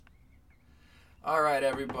All right,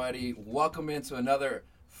 everybody, welcome into another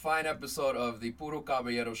fine episode of the Puro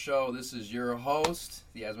Caballero Show. This is your host,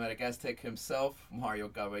 the Asthmatic Aztec himself, Mario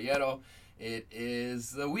Caballero. It is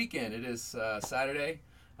the weekend. It is Saturday,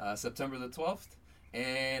 September the 12th,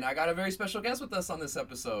 and I got a very special guest with us on this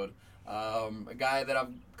episode. A guy that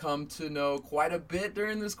I've come to know quite a bit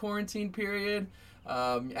during this quarantine period.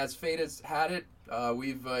 As fate has had it,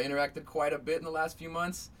 we've interacted quite a bit in the last few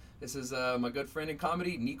months. This is my good friend in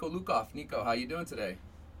comedy, Nico Lukoff. Nico, how you doing today?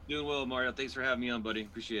 Doing well, Mario. Thanks for having me on, buddy.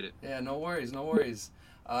 Appreciate it. Yeah, no worries, no worries.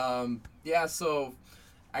 So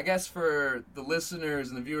I guess for the listeners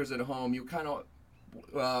and the viewers at home, you kind of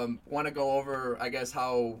want to go over, I guess,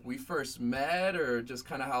 how we first met or just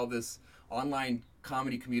kind of how this online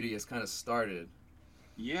comedy community has kind of started.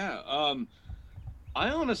 Yeah. I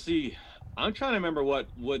honestly, I'm trying to remember what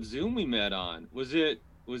Zoom we met on. Was it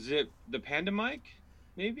the Pandemic?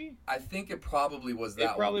 Maybe I think it probably was it that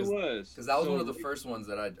one probably was. because that was one of the first ones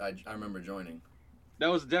that I remember joining. That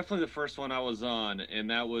was definitely the first one I was on, and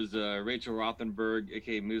that was Rachel Rothenberg,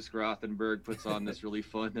 aka Moose Rothenberg, puts on this really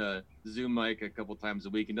fun Zoom mic a couple times a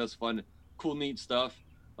week and does fun, cool, neat stuff.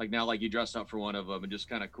 Like now, like you dressed up for one of them, and just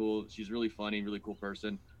kind of cool. She's really funny, really cool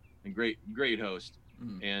person, and great host.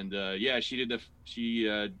 Mhm. And yeah, she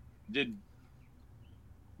did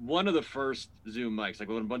one of the first Zoom mics. Like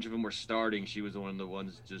when a bunch of them were starting, she was one of the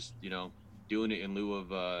ones just doing it in lieu of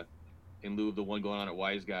the one going on at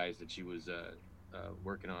Wise Guys that she was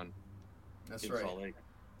working on That's in right. Salt Lake.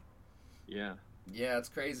 Yeah. Yeah, it's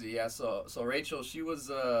crazy. Yeah, so Rachel, she was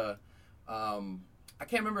I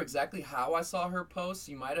can't remember exactly how I saw her post.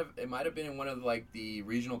 It might have been in one of like the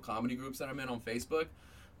regional comedy groups that I'm in on Facebook.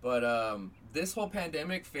 But this whole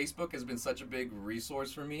pandemic, Facebook has been such a big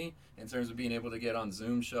resource for me in terms of being able to get on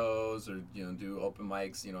Zoom shows or do open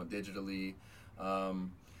mics digitally.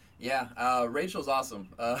 Rachel's awesome.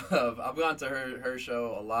 I've gone to her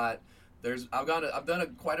show a lot. I've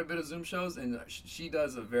done quite a bit of Zoom shows, and she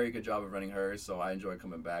does a very good job of running hers. So I enjoy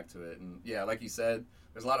coming back to it. And yeah, like you said,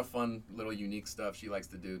 there's a lot of fun, little unique stuff she likes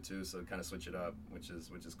to do too. So kind of switch it up, which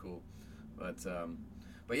is cool.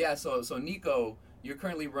 But yeah, so Nico, you're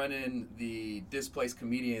currently running the Displaced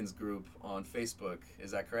Comedians group on Facebook.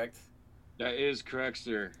 Is that correct? That is correct,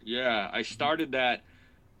 sir. Yeah, I started that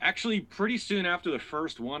actually pretty soon after the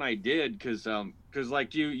first one I did because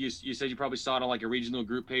like you said you probably saw it on like a regional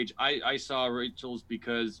group page. I saw Rachel's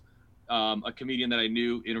because a comedian that I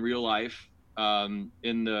knew in real life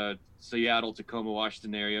in the Seattle, Tacoma,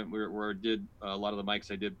 Washington area where I did a lot of the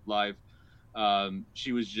mics I did live.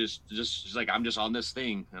 She was just she's like, I'm just on this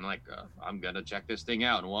thing, and I'm like, I'm gonna check this thing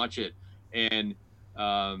out and watch it, and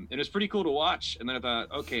it was pretty cool to watch. And then I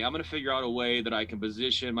thought, okay, I'm gonna figure out a way that I can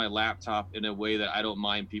position my laptop in a way that I don't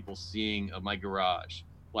mind people seeing of my garage.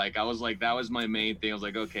 Like I was like, that was my main thing. I was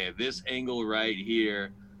like, okay, this angle right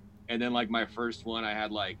here, and then like my first one, I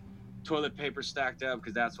had like toilet paper stacked up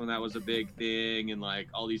because that's when that was a big thing, and like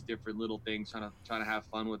all these different little things, trying to have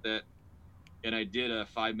fun with it. And I did a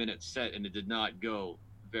 5 minute set, and it did not go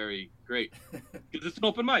very great because it's an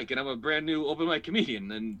open mic, and I'm a brand new open mic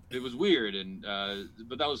comedian, and it was weird. And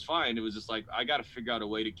but that was fine. It was just like I got to figure out a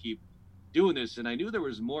way to keep doing this, and I knew there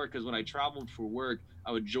was more because when I traveled for work,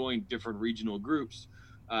 I would join different regional groups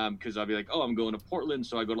because I'd be like, oh, I'm going to Portland,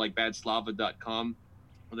 so I go to like badslava.com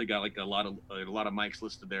where they got like a lot of mics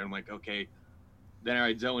listed there. I'm like, okay, then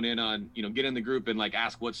I zone in on, get in the group and like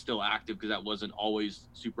ask what's still active because that wasn't always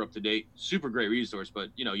super up to date. Super great resource, but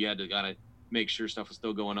you had to kind of make sure stuff was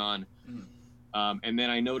still going on. Mhm. And then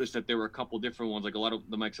I noticed that there were a couple different ones. Like a lot of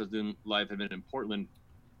the mics I was doing live had been in Portland,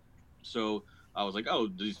 so I was like, oh,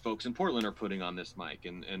 these folks in Portland are putting on this mic,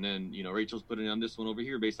 and then Rachel's putting on this one over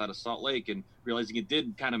here based out of Salt Lake, and realizing it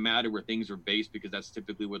did kind of matter where things were based because that's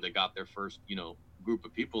typically where they got their first group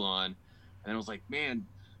of people on. And I was like, man,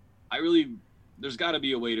 I really there's got to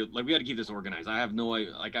be a way to like we got to keep this organized. I have no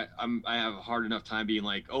idea. Like I have a hard enough time being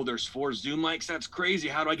like, oh, there's 4 Zoom mics. That's crazy.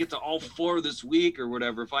 How do I get to all 4 this week or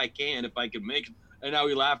whatever? If I can make. And now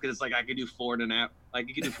we laugh because it's like I could do 4 in an app. Like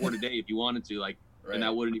you could do 4 today if you wanted to. Like, Right. and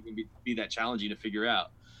that wouldn't even be that challenging to figure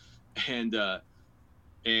out. And then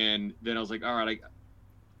I was like, all right,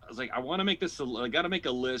 I was like, I want to make this. I got to make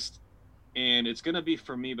a list, and it's gonna be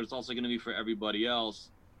for me, but it's also gonna be for everybody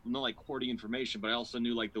else. Not like hoarding information, but I also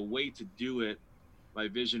knew like the way to do it. My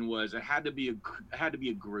vision was it had to be a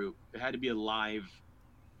group. It had to be a live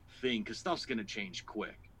thing because stuff's gonna change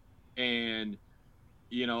quick, and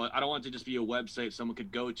I don't want it to just be a website someone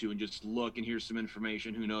could go to and just look and here's some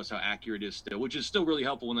information. Who knows how accurate it is still, which is still really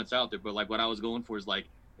helpful when that's out there. But like what I was going for is like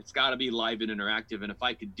it's got to be live and interactive, and if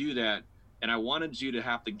I could do that, and I wanted you to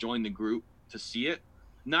have to join the group to see it,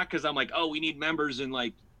 not because I'm like, oh, we need members and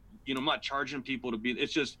like I'm not charging people to be.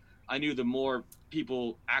 It's just I knew the more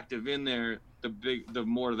people active in there, the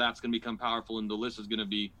more that's going to become powerful, and the list is going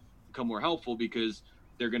to become more helpful because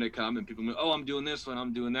they're going to come and people go, oh, I'm doing this one,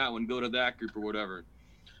 I'm doing that one, go to that group or whatever.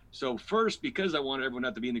 So first, because I wanted everyone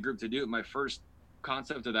not to be in the group to do it, my first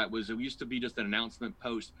concept of that was it used to be just an announcement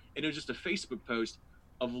post, and it was just a Facebook post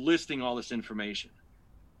of listing all this information.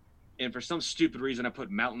 And for some stupid reason, I put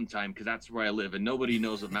Mountain Time because that's where I live, and nobody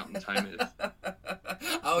knows what Mountain Time is.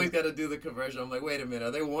 I always got to do the conversion. I'm like, wait a minute,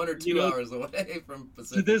 are they 1 or 2 hours away from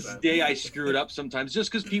Pacific to this time? day, I screw it up sometimes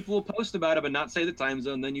just because people will post about it but not say the time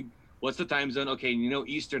zone. Then what's the time zone? Okay,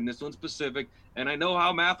 Eastern, this one's Pacific, and I know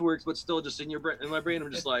how math works, but still, just in my brain,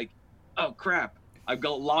 I'm just like, oh crap! I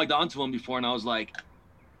got logged onto them before, and I was like,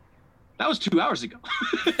 that was 2 hours ago.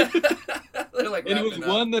 Like, and it was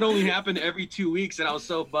one that only happened every 2 weeks, and I was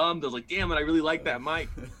so bummed. I was like, damn it, I really like that mic.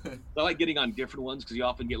 I like getting on different ones because you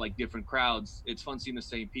often get like different crowds. It's fun seeing the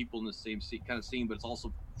same people in the same kind of scene, but it's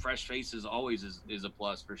also fresh faces always is a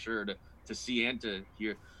plus for sure to see and to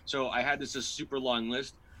hear. So I had this super long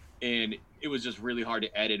list, and it was just really hard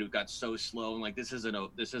to edit. It got so slow. I'm like, this isn't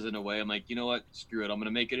a way. I'm like, you know what? Screw it. I'm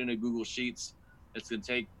gonna make it into Google Sheets. It's gonna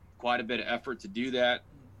take quite a bit of effort to do that.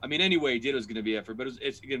 I mean, anyway, it was going to be effort, but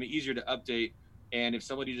it's going to be easier to update. And if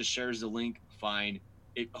somebody just shares the link, fine.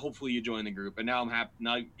 Hopefully you join the group. And now I'm happy.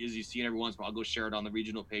 Now, as you see every once in a while, I'll go share it on the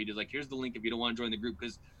regional pages. Like, here's the link if you don't want to join the group,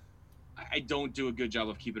 because I don't do a good job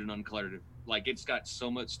of keeping it uncluttered. Like, it's got so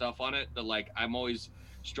much stuff on it that, like, I'm always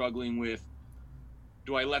struggling with,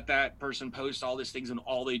 do I let that person post all these things and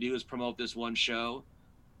all they do is promote this one show?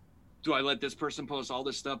 Do I let this person post all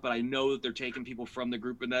this stuff, but I know that they're taking people from the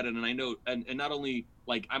group and that, and I know, and not only,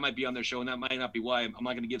 like, I might be on their show, and that might not be why I'm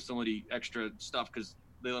not going to give somebody extra stuff because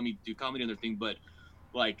they let me do comedy on their thing, but,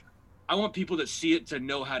 like, I want people that see it to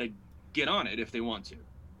know how to get on it if they want to.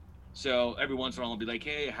 So every once in a while I'll be like,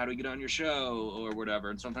 hey, how do we get on your show or whatever,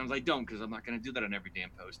 and sometimes I don't because I'm not going to do that on every damn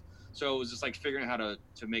post. So it was just, like, figuring out how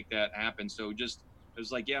to make that happen. So it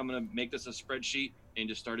was like, yeah, I'm going to make this a spreadsheet, and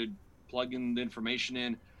just started plugging the information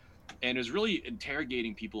in. And it was really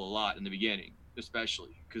interrogating people a lot in the beginning,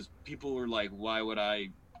 especially because people were like, why would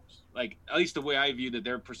I, like, at least the way I viewed it,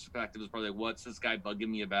 their perspective was probably like, what's this guy bugging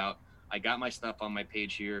me about? I got my stuff on my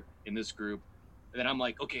page here in this group. And then I'm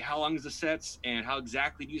like, okay, how long is the sets and how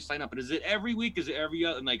exactly do you sign up? And is it every week? Is it every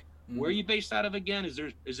other? And like, where are you based out of again? Is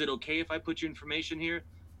it okay if I put your information here?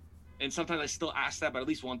 And sometimes I still ask that, but I at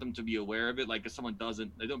least want them to be aware of it. Like, if someone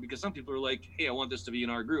doesn't, they don't, because some people are like, hey, I want this to be in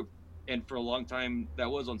our group. And for a long time, that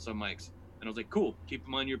was on some mics. And I was like, cool, keep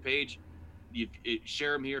them on your page.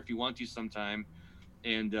 Share them here if you want to sometime.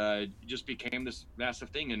 And it just became this massive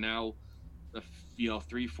thing. And now,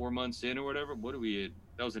 3-4 months in or whatever, what do we,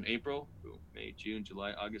 that was in April, May, June,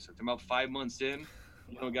 July, August, September, about 5 months in.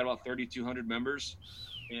 We got about 3,200 members.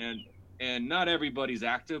 And not everybody's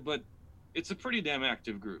active, but it's a pretty damn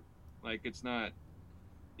active group. Like, it's not,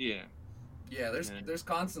 yeah. Yeah, there's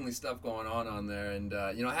constantly stuff going on there, and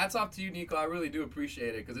hats off to you, Nico. I really do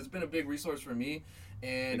appreciate it because it's been a big resource for me,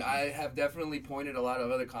 and I have definitely pointed a lot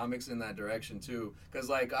of other comics in that direction too. Because,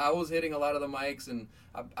 like, I was hitting a lot of the mics, and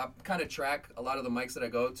I kind of track a lot of the mics that I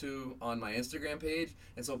go to on my Instagram page,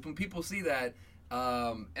 and so when people see that,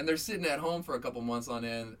 and they're sitting at home for a couple months on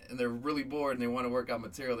end, and they're really bored and they want to work out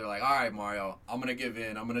material, they're like, all right, Mario, I'm gonna give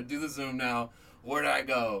in. I'm gonna do the Zoom now. Where do I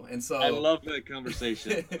go? And so I love that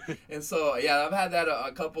conversation. And so, yeah, I've had that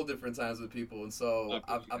a couple different times with people. And so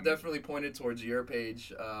I've definitely pointed towards your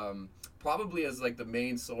page, probably as, like, the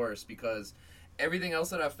main source, because everything else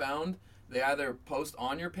that I've found, they either post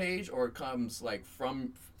on your page or it comes, like,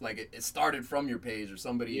 from, like, it started from your page, or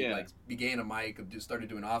somebody like began a mic and just started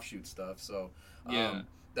doing offshoot stuff. So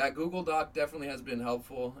that Google Doc definitely has been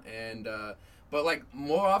helpful. And but, like,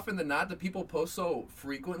 more often than not, the people post so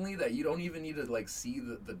frequently that you don't even need to, like, see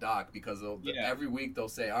the doc, because every week they'll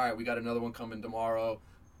say, all right, we got another one coming tomorrow.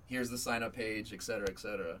 Here's the sign-up page, et cetera, et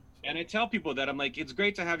cetera. And I tell people that, I'm like, it's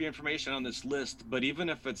great to have your information on this list, but even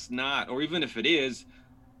if it's not, or even if it is,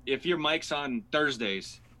 if your mic's on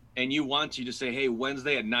Thursdays and you want to just say, hey,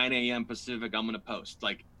 Wednesday at 9 a.m. Pacific, I'm going to post.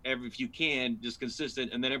 Like, if you can, just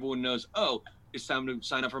consistent, and then everyone knows, oh, it's time to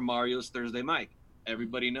sign up for Mario's Thursday mic.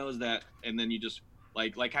 Everybody knows that, and then you just,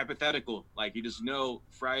 like hypothetical, like, you just know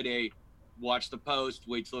Friday, watch the post,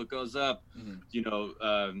 wait till it goes up.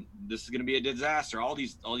 This is going to be a disaster. All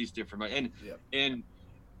these different, and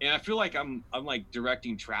I feel like I'm like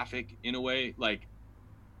directing traffic in a way. Like,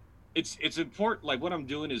 it's important. Like, what I'm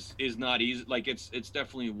doing is not easy. Like, it's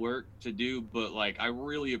definitely work to do, but, like, I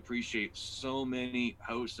really appreciate so many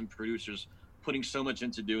hosts and producers putting so much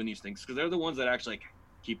into doing these things, because they're the ones that actually, like,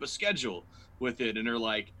 keep a schedule with it, and are,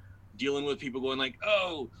 like, dealing with people going like,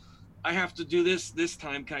 oh, I have to do this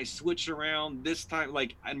time. Can I switch around this time?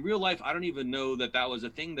 Like in real life, I don't even know that was a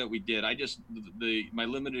thing that we did. I just my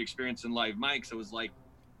limited experience in live mics, it was like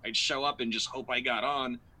I'd show up and just hope I got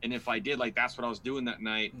on, and if I did, like that's what I was doing that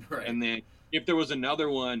night. Right. And then if there was another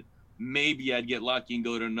one, maybe I'd get lucky and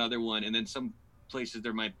go to another one, and then some places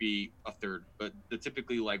there might be a third, but the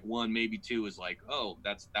typically like one, maybe two is like, oh,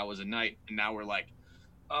 that was a night, and now we're like,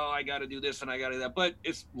 oh, I got to do this and I got to do that. But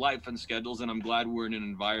it's life and schedules, and I'm glad we're in an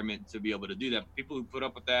environment to be able to do that. People who put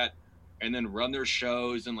up with that and then run their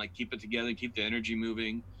shows and like keep it together, keep the energy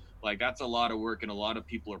moving, like that's a lot of work, and a lot of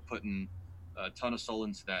people are putting a ton of soul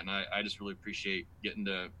into that. And I just really appreciate getting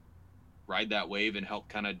to ride that wave and help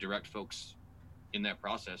kind of direct folks in that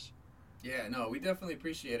process. Yeah, no, we definitely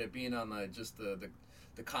appreciate it being on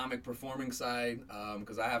the comic performing side,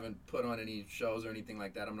 because I haven't put on any shows or anything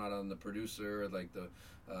like that. I'm not on the producer or like the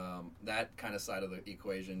that kind of side of the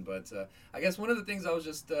equation. But I guess one of the things I was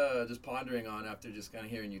just pondering on after just kind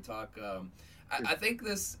of hearing you talk, I think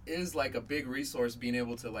this is like a big resource, being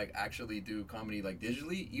able to like actually do comedy like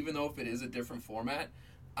digitally, even though if it is a different format.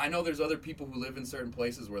 I know there's other people who live in certain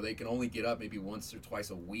places where they can only get up maybe once or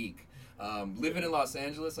twice a week. Living in Los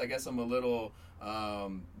Angeles, I guess I'm a little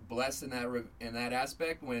blessed in that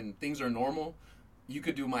aspect. When things are normal, you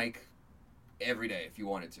could do mic every day if you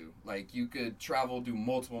wanted to. Like you could travel, do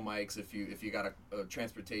multiple mics if you got a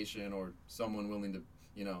transportation or someone willing to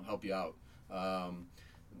help you out.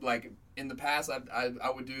 Like in the past, I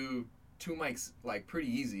would do two mics like pretty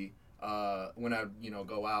easy when I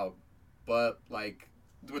go out, but like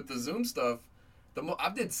with the Zoom stuff, I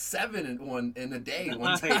did 7 in a day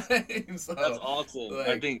one Nice. time. So That's awesome. like,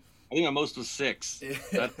 I think my most was 6. yeah,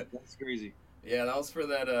 That's crazy. yeah, that was for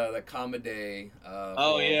that Comedy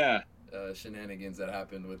Oh yeah. shenanigans that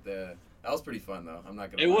happened with the. That was pretty fun though. I'm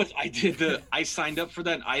not gonna. It lie. was. I signed up for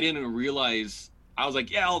that. And I didn't realize. I was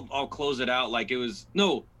like, yeah, I'll close it out. Like it was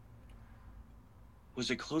no.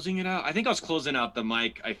 Was it closing it out? I think I was closing out the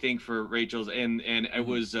mic. I think for Rachel's, and it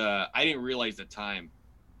was. I didn't realize the time.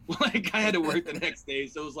 Like I had to work the next day,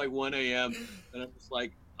 so it was like 1 a.m. and I'm just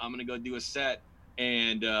like, I'm gonna go do a set,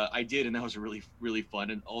 and I did, and that was really really fun,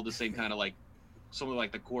 and all the same kind of like some of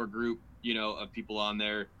like the core group, of people on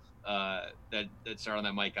there that started on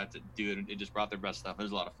that mic got to do it, and it just brought their best stuff. It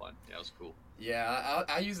was a lot of fun. Yeah, it was cool. Yeah,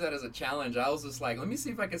 I use that as a challenge. I was just like, let me see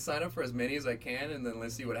if I can sign up for as many as I can, and then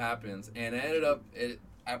let's see what happens. And I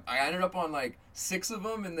ended up on like 6 of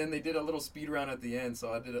them, and then they did a little speed round at the end.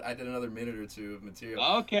 So I did another minute or 2 of material.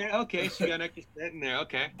 Okay, so you got an extra set in there.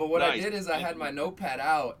 Okay. But what Nice. I did is I had my notepad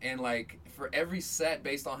out, and like for every set,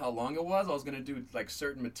 based on how long it was, I was gonna do like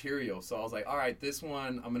certain material. So I was like, all right, this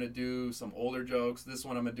one I'm gonna do some older jokes. This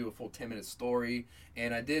one I'm gonna do a full 10-minute story.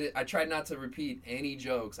 And I did it. I tried not to repeat any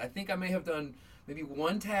jokes. I think I may have done maybe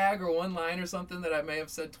one tag or one line or something that I may have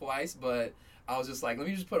said twice, but I was just like, let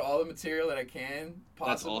me just put all the material that I can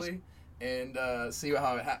possibly, and see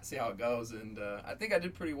how it goes. And I think I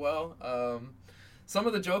did pretty well. Some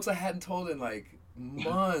of the jokes I hadn't told in like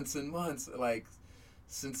months and months, like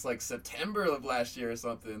since like September of last year or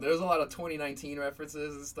something. There's a lot of 2019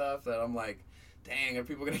 references and stuff that I'm like, dang, are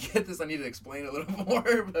people gonna get this? I need to explain a little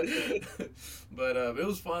more. but it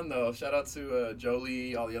was fun though. Shout out to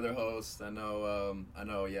Jolie, all the other hosts. I know.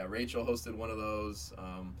 Yeah, Rachel hosted one of those.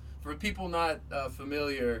 For people not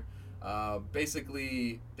familiar,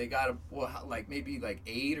 basically they got like maybe like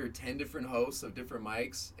 8 or 10 different hosts of different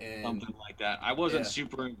mics, and Something like that. I wasn't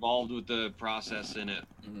super involved with the process in it.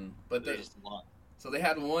 but There's just a lot. so they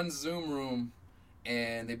had one Zoom room,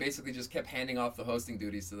 and they basically just kept handing off the hosting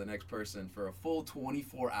duties to the next person for a full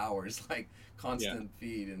 24 hours, like constant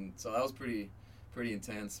feed, and so that was pretty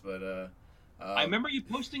intense. But I remember you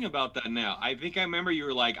posting about that now. I think I remember you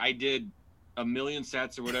were like, I did a million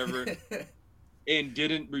sets or whatever and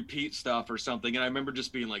didn't repeat stuff or something. And I remember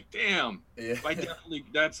just being like, damn, yeah.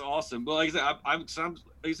 that's awesome. But like I said, like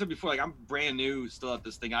I said before, like I'm brand new still at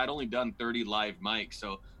this thing. I'd only done 30 live mics.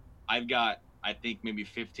 So I've got, I think maybe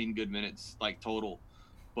 15 good minutes like total,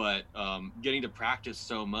 but getting to practice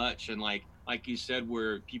so much. And like you said,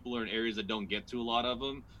 where people are in areas that don't get to a lot of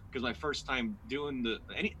them. Because my first time doing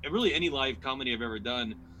any live comedy I've ever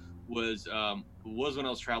done was when I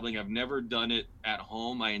was traveling. I've never done it at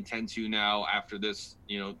home. I intend to now after this,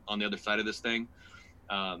 on the other side of this thing.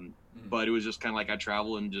 But it was just kind of like I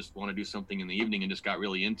travel and just want to do something in the evening and just got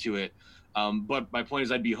really into it. But my point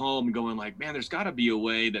is I'd be home going like, man, there's got to be a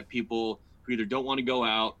way that people who either don't want to go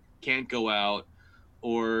out, can't go out,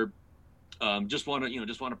 or just want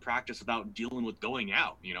to practice without dealing with going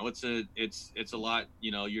out. It's a lot,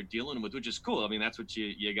 you're dealing with, which is cool. I mean, that's what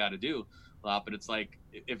you got to do. But it's like,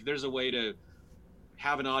 if there's a way to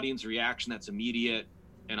have an audience reaction that's immediate,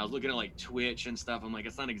 and I was looking at like Twitch and stuff. I'm like,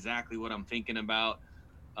 it's not exactly what I'm thinking about.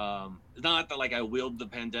 It's not that like I willed the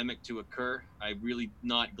pandemic to occur. I'm really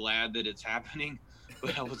not glad that it's happening,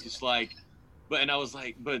 but I was just like, and I was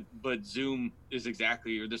like, but Zoom is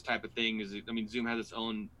exactly, or this type of thing is. I mean, Zoom has its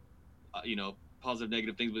own, positive,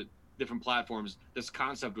 negative things, but different platforms. This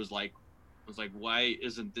concept was like, why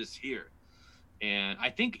isn't this here? And I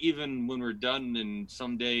think even when we're done and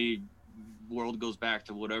someday world goes back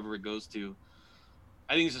to whatever it goes to,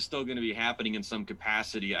 I think this is still going to be happening in some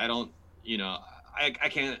capacity. I don't, I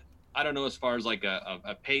can't, I don't know as far as like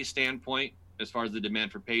a pay standpoint, as far as the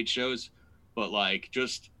demand for paid shows, but like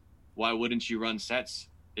just why wouldn't you run sets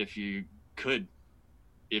if you could,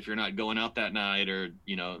 if you're not going out that night or,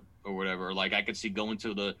 or whatever. Like I could see going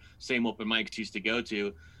to the same open mics you used to go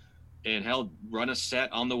to and hell, run a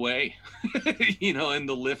set on the way, in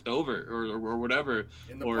the lift over or whatever,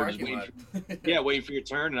 In the or just parking lot. wait for your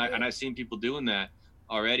turn. And I've seen people doing that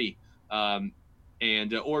already. Or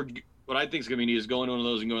what I think is gonna be neat is going to one of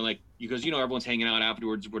those and going like, because everyone's hanging out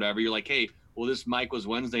afterwards, or whatever. You're like, hey, well, this mic was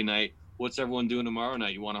Wednesday night. What's everyone doing tomorrow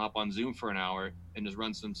night? You want to hop on Zoom for an hour and just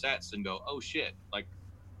run some sets and go, oh shit. Like,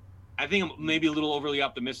 I think I'm maybe a little overly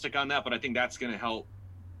optimistic on that, but I think that's gonna help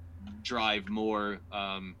drive more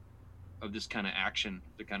of this kind of action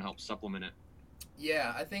to kind of help supplement it.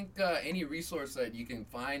 Yeah, I think any resource that you can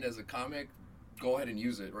find as a comic, go ahead and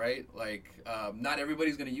use it, right? Like, not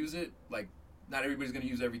everybody's going to use it. Like, not everybody's going to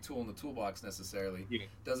use every tool in the toolbox necessarily. Yeah.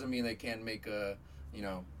 Doesn't mean they can't make a,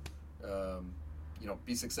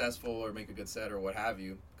 be successful or make a good set or what have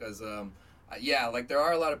you. Because, like there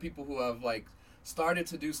are a lot of people who have like started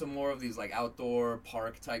to do some more of these like outdoor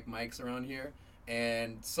park type mics around here.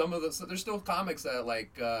 And some of so there's still comics that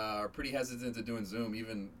like are pretty hesitant to doing Zoom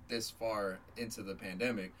even this far into the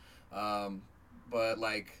pandemic. But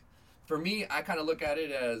like for me, I kind of look at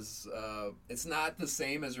it as it's not the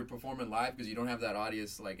same as you're performing live because you don't have that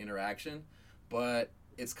audience like interaction. But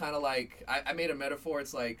it's kind of like I made a metaphor.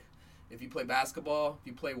 It's like if you play basketball, if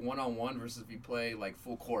you play one-on-one versus if you play like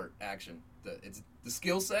full court action. The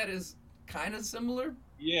skill set is kind of similar.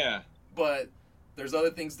 Yeah. But there's other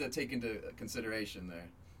things to take into consideration there.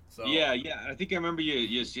 So yeah, I think I remember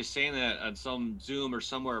you saying that on some Zoom or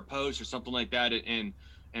somewhere, a post or something like that, and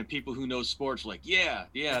people who know sports are like, yeah,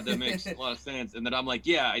 that makes a lot of sense, and then I'm like,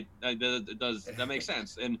 yeah, it does, that makes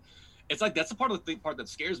sense, and it's like that's the part that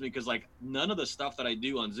scares me because like none of the stuff that I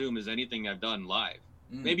do on Zoom is anything I've done live.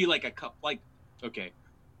 Maybe like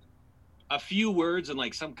a few words and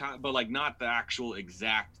like some kind, but like not the actual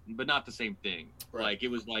exact, but not the same thing. Right. Like it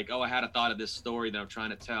was like, oh, I had a thought of this story that I'm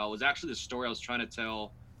trying to tell. It was actually the story I was trying to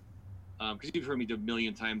tell. Because you've heard me do a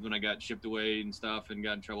million times when I got shipped away and stuff and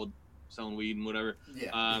got in trouble selling weed and whatever.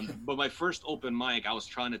 Yeah. But my first open mic, I was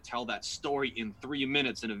trying to tell that story in 3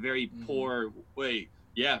 minutes in a very poor way.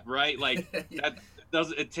 Yeah, right. Like that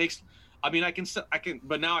does it takes. I mean,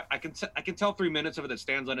 but now I can tell 3 minutes of it that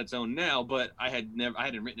stands on its own now. But I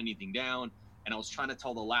hadn't written anything down, and I was trying to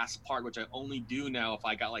tell the last part, which I only do now if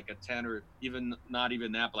I got like a 10 or even not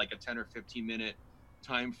even that, but like a 10 or 15 minute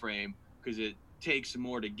time frame because it takes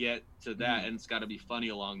more to get to that, and it's got to be funny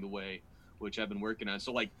along the way, which I've been working on.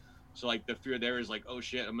 So like the fear there is like, oh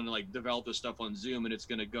shit, I'm gonna like develop this stuff on Zoom, and it's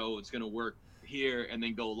gonna work here, and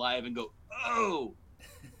then go live and go, oh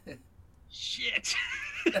shit.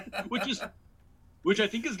 which I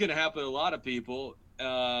think is going to happen to a lot of people,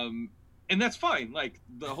 and that's fine. Like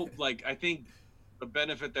the whole, like I think the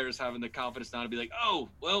benefit there is having the confidence now to be like, oh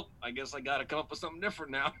well, I guess I got to come up with something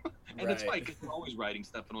different now, and it's fine because we're always writing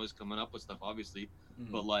stuff and always coming up with stuff, obviously.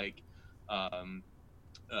 But like,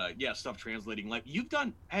 stuff translating. Like you've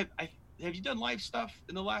done, have you done live stuff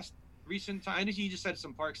in the last recent time? I know you just said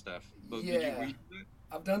some park stuff, but yeah.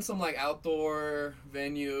 I've done some like outdoor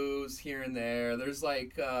venues here and there. There's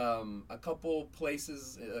like a couple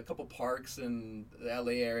places, a couple parks in the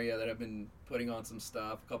LA area that have been putting on some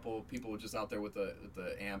stuff. A couple people just out there with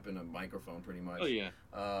the amp and a microphone, pretty much. Oh yeah.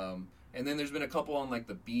 And then there's been a couple on like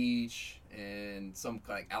the beach and some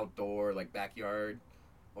like outdoor like backyard.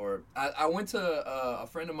 Or I went to a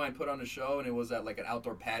friend of mine put on a show and it was at like an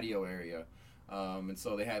outdoor patio area. And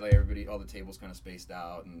so they had like everybody, all the tables kind of spaced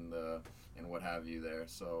out and what have you there.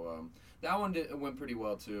 So that one went pretty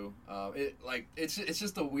well too. It's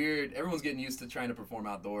just a weird. Everyone's getting used to trying to perform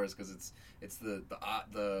outdoors because it's the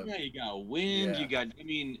yeah, you got wind. Yeah. You got. I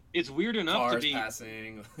mean, it's weird enough cars to be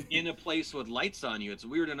passing in a place with lights on you. It's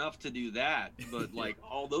weird enough to do that, but like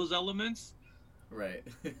all those elements. Right.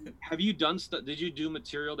 Have you done stuff? Did you do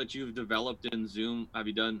material that you've developed in Zoom? Have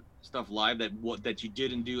you done stuff live that you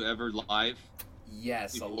didn't do ever live?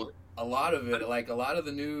 Yes, a lot of it. Like a lot of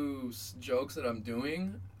the new jokes that I'm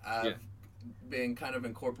doing, been kind of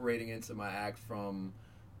incorporating into my act from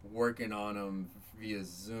working on them via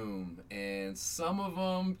Zoom, and some of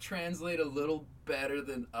them translate a little better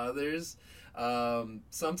than others.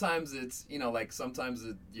 Sometimes it's, like sometimes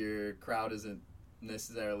your crowd isn't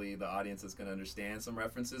necessarily the audience that's going to understand some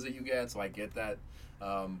references that you get, so I get that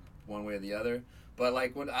one way or the other. But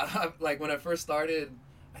like when I first started,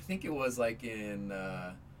 I think it was like in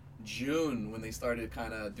June when they started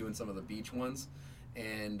kind of doing some of the beach ones,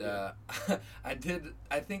 and I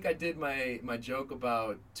think I did my joke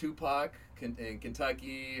about Tupac in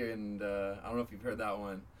Kentucky, and I don't know if you've heard that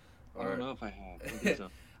one. I don't know if I have. I don't think so.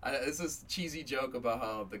 It's this cheesy joke about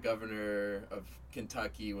how the governor of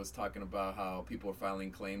Kentucky was talking about how people were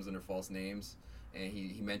filing claims under false names, and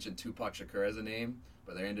he mentioned Tupac Shakur as a name,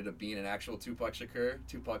 but there ended up being an actual Tupac Shakur.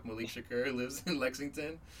 Tupac Malik Shakur lives in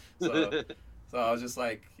Lexington, so I was just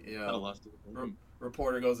like,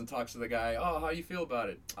 reporter goes and talks to the guy. Oh, how you feel about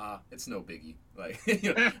it? It's no biggie. Like,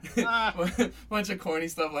 bunch of corny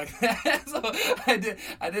stuff like that. So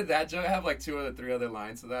I did that joke. I have like 3 other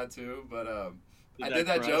lines to that too, but I did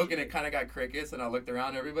that joke and it kind of got crickets, and I looked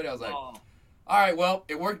around everybody. I was like, all right, well,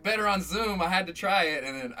 it worked better on Zoom. I had to try it,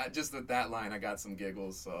 and then just with that line, I got some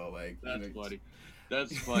giggles. So like, that's funny.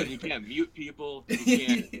 That's funny. You can't mute people. You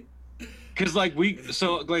can't. Because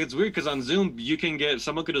it's weird because on Zoom you can get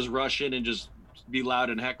someone could just rush in and just be loud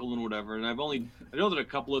and heckle and whatever. And I know that a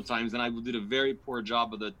couple of times, and I did a very poor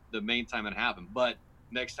job of the main time it happened. But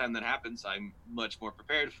next time that happens, I'm much more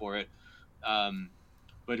prepared for it.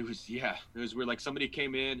 But it was weird. Like somebody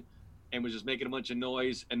came in and was just making a bunch of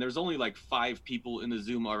noise, and there's only like 5 people in the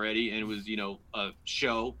Zoom already, and it was a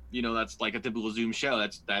show. That's like a typical Zoom show.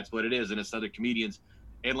 That's what it is, and it's other comedians.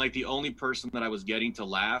 And like the only person that I was getting to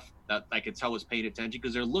laugh that I could tell was paying attention,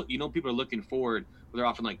 because people are looking forward, but they're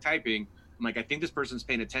often like typing. I'm like, I think this person's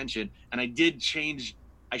paying attention. And I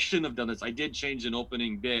shouldn't have done this. I did change an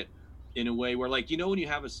opening bit in a way where, like, when you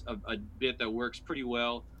have a bit that works pretty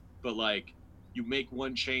well, but like you make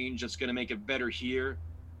one change that's going to make it better here,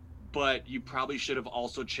 but you probably should have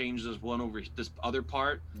also changed this other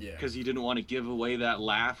part, because you didn't want to give away that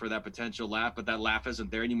laugh or that potential laugh, but that laugh isn't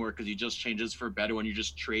there anymore because you just changed this for a better one. You're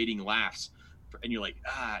just trading laughs, and you're like,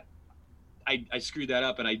 I screwed that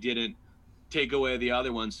up, and I didn't take away the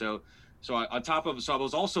other one. So I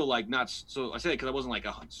was also like I say it because I wasn't like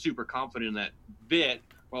super confident in that bit,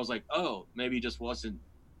 where I was like, oh, maybe it just wasn't,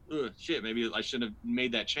 maybe I shouldn't have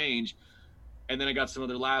made that change. And then I got some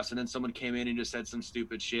other laughs, and then someone came in and just said some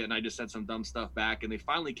stupid shit, and I just said some dumb stuff back, and they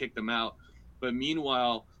finally kicked them out. But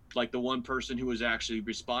meanwhile, like the one person who was actually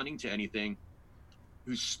responding to anything,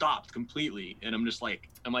 who stopped completely, and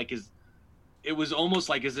it was almost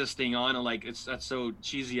like, is this thing on? And like, that's so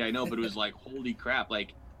cheesy, I know, but it was like, holy crap,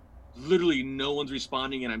 like literally no one's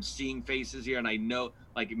responding, and I'm seeing faces here, and I know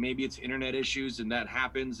like maybe it's internet issues, and that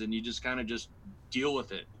happens, and you just kind of just deal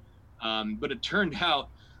with it. But it turned out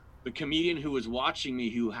the comedian who was watching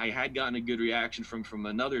me, who I had gotten a good reaction from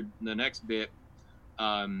the next bit,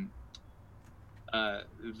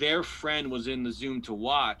 their friend was in the Zoom to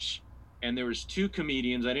watch, and there was 2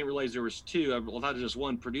 comedians. I didn't realize there was 2. I thought there was just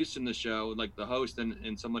one producing the show, like the host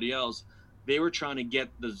and somebody else. They were trying to get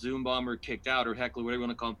the Zoom bomber kicked out, or heckler, whatever you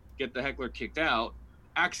want to call him, get the heckler kicked out,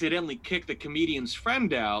 accidentally kicked the comedian's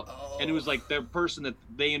friend out. And it was like their person that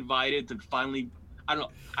they invited to finally, I don't know,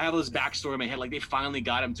 I have this backstory in my head, like they finally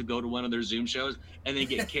got him to go to one of their Zoom shows, and then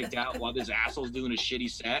get kicked out while this asshole's doing a shitty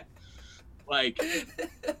set. Like,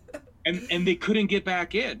 and they couldn't get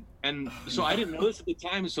back in. And so I didn't know this at the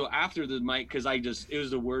time. So after the mic, because it was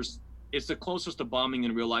the worst. It's the closest to bombing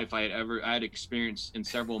in real life I had experienced in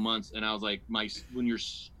several months. And I was like, when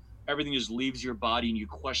everything just leaves your body and you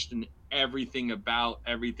question everything about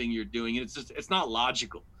everything you're doing. And it's not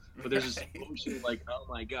logical. But there's this emotion like, oh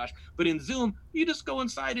my gosh. But in Zoom, you just go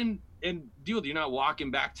inside and deal with it. You're not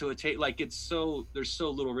walking back to a tape. Like, there's so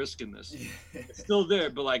little risk in this. It's still there,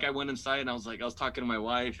 but like I went inside and I was talking to my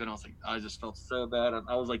wife, and I was like, I just felt so bad.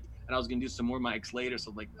 I was like, and I was gonna do some more mics later,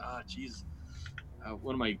 so I'm like, geez,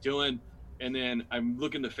 what am I doing? And then I'm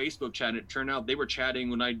looking at the Facebook chat, and it turned out they were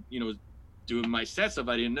chatting when I, doing my set stuff.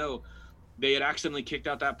 I didn't know they had accidentally kicked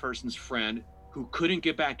out that person's friend, who couldn't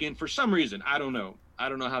get back in for some reason. I don't know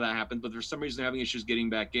how that happened, but for some reason they're having issues getting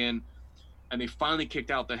back in, and they finally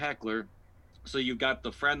kicked out the heckler. So you got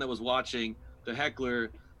the friend that was watching, the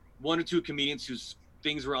heckler, 1 or 2 comedians whose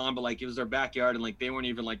things were on, but like it was their backyard, and like they weren't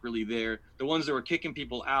even like really there. The ones that were kicking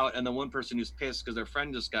people out, and the one person who's pissed because their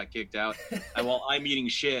friend just got kicked out, while I'm eating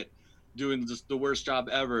shit. doing just the worst job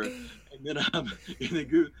ever. And then I'm in the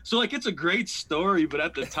group. So like it's a great story, but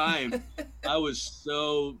at the time I was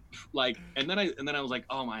so like, and then I was like,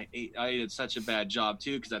 oh my, I did such a bad job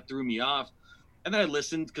too because that threw me off. And then I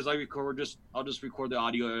listened because I'll just record the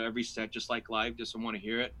audio every set just like live, just I want to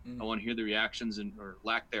hear it. I want to hear the reactions and or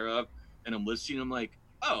lack thereof. And I'm listening. I'm like,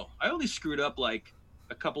 oh, I only screwed up like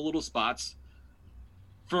a couple little spots.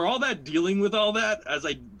 For all that dealing with all that, as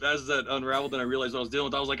that unraveled and I realized what I was dealing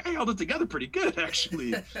with, I was like, I held it together pretty good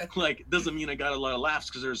actually. Like, doesn't mean I got a lot of laughs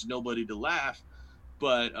because there's nobody to laugh,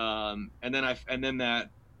 but and then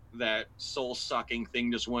that soul sucking thing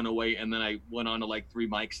just went away, and then I went on to like 3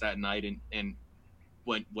 mics that night and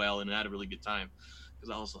went well and had a really good time because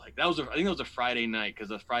I was like, I think that was a Friday night because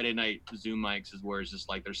the Friday night Zoom mics is where it's just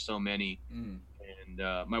like there's so many. And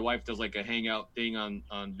my wife does like a hangout thing on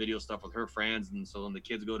video stuff with her friends, and so when the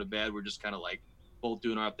kids go to bed, we're just kind of like both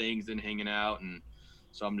doing our things and hanging out, and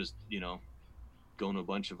so I'm just going to a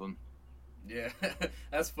bunch of them. Yeah,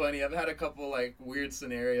 that's funny. I've had a couple like weird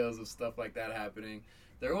scenarios of stuff like that happening.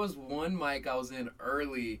 There was one mic I was in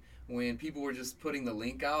early when people were just putting the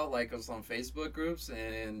link out, like it was on Facebook groups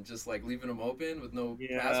and just like leaving them open with no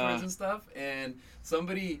passwords and stuff. And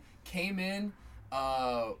somebody came in,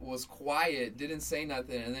 was quiet, didn't say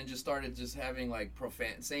nothing, and then just started just having like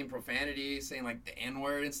saying profanity, saying like the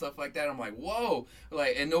N-word and stuff like that. I'm like, whoa,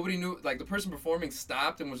 like, and nobody knew. Like the person performing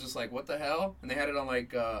stopped and was just like, what the hell? And they had it on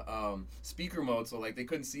like speaker mode, so like they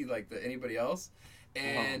couldn't see like anybody else.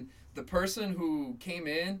 And the person who came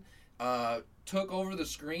in took over the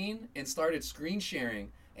screen and started screen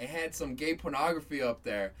sharing and had some gay pornography up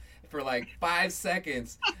there for like 5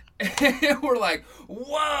 seconds. And we're like,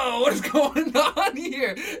 whoa, what is going on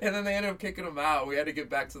here? And then they ended up kicking him out. We had to get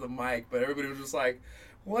back to the mic, but everybody was just like,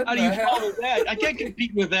 what How the do you hell? follow that? I can't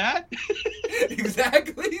compete with that.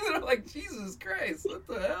 Exactly. They're like, Jesus Christ, what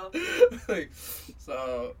the hell? Like,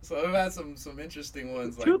 so we've had some interesting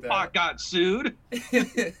ones like that. Tupac got sued.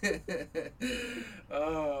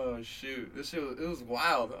 Oh shoot, this shit it was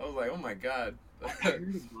wild. I was like, oh my god.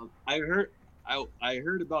 I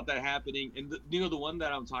heard about that happening, and the one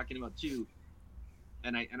that I'm talking about too.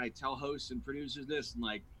 And I tell hosts and producers this, and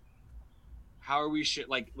like, how are we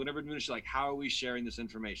like whenever doing like, how are we sharing this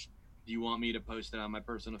information? Do you want me to post it on my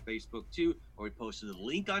personal Facebook too, or we posted a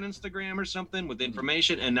link on Instagram or something with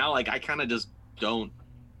information? And now like I kind of just don't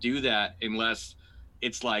do that unless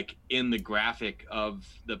it's like in the graphic of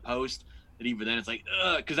the post. And even then, it's like,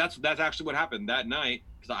 because that's actually what happened that night.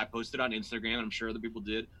 Because I posted on Instagram, and I'm sure other people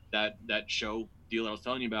did that show deal I was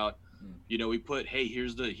telling you about. We put, hey,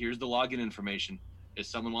 here's the login information. If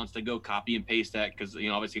someone wants to go copy and paste that, because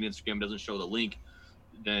obviously Instagram doesn't show the link,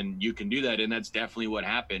 then you can do that, and that's definitely what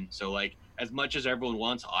happened. So like, as much as everyone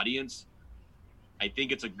wants audience, I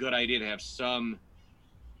think it's a good idea to have some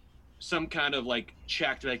kind of like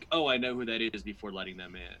check, like, oh, I know who that is before letting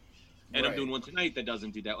them in. And right. I'm doing one tonight that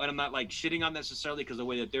doesn't do that, and I'm not like shitting on necessarily because the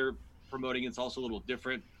way that they're promoting it's also a little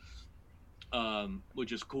different,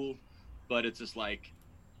 which is cool, but it's just like,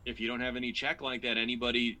 if you don't have any check like that,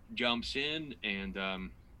 anybody jumps in, and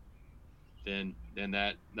then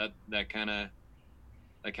that kind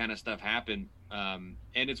of stuff happened. And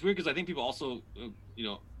it's weird because I think people also,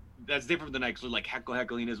 that's different than actually like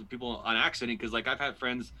heckling is with people on accident. Because like I've had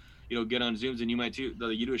friends, get on Zooms, and you might too.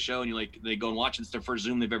 You do a show and they go and watch, and it's their first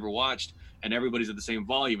Zoom they've ever watched, and everybody's at the same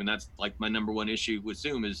volume, and that's like my number one issue with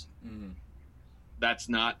Zoom is that's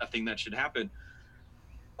not a thing that should happen.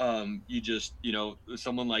 You just,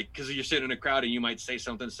 someone like, because you're sitting in a crowd and you might say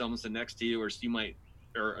something to someone sitting next to you, or you might,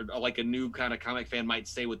 or like a new kind of comic fan might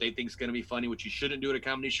say what they think is going to be funny, which you shouldn't do at a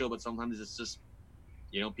comedy show, but sometimes it's just,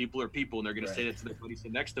 people are people, and they're going to say that to the buddy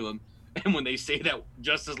sitting next to them. And when they say that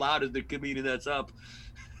just as loud as the comedian that's up,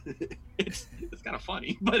 it's kind of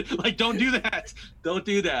funny. But like, don't do that. Don't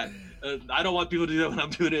do that. I don't want people to do that when I'm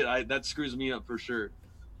doing it. That screws me up for sure.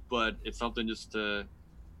 But it's something just to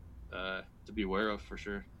be aware of for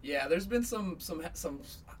sure. Yeah, there's been some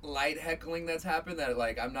light heckling that's happened that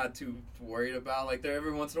like I'm not too worried about. Like there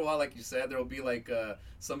every once in a while, like you said, there'll be like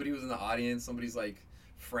somebody who's in the audience, somebody's like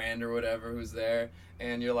friend or whatever who's there,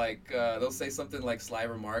 and you're like they'll say something like sly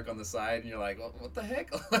remark on the side, and you're like, what the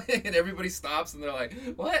heck? And everybody stops and they're like,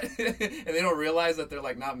 what? And they don't realize that they're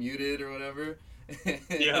like not muted or whatever.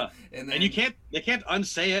 Yeah. And they can't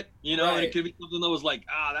unsay it, right. And it could be something that was like,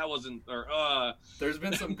 that wasn't, or There's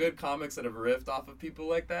been some good comics that have riffed off of people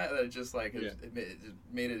like that it just like it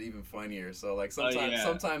made it even funnier. So like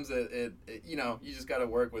sometimes it you just got to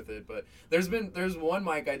work with it. But there's one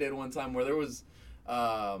mic I did one time where there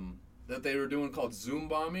that they were doing called Zoom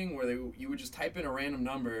bombing, where you would just type in a random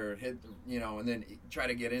number, hit, and then try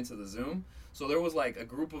to get into the Zoom. So there was like a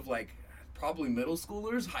group of like probably middle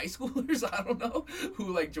schoolers, high schoolers, I don't know,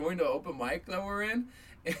 who like joined an open mic that we're in,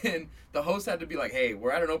 and the host had to be like, "Hey,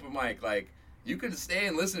 we're at an open mic, like you can stay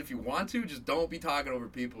and listen if you want to, just don't be talking over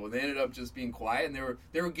people." And they ended up just being quiet, and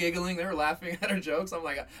they were giggling, they were laughing at our jokes. I'm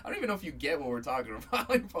like, I don't even know if you get what we're talking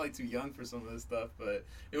about. I'm probably too young for some of this stuff, but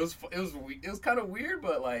it was kind of weird,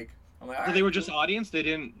 but like I'm like, all So right, they were just audience. They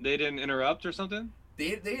didn't interrupt or something.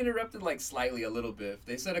 They interrupted like slightly a little bit.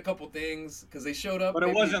 They said a couple things because they showed up. But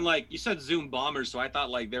it wasn't like you said Zoom bombers, so I thought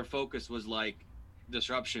like their focus was like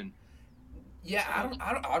disruption. Yeah,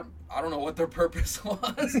 I don't know what their purpose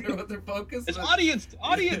was or what their focus It's was.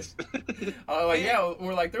 audience. Yeah,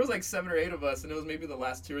 we're like there was like 7 or 8 of us, and it was maybe the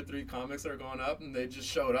last 2 or 3 comics that were going up, and they just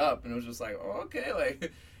showed up, and it was just like, oh, okay,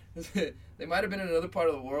 like they might have been in another part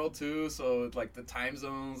of the world too, so like the time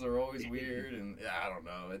zones are always weird, and yeah, I don't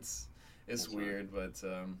know, it's weird,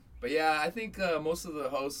 but yeah, I think most of the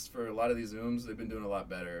hosts for a lot of these Zooms, they've been doing a lot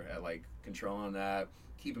better at like controlling that,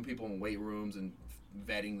 keeping people in weight rooms and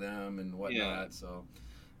vetting them and whatnot. Yeah. So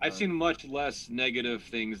I've seen much less negative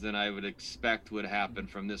things than I would expect would happen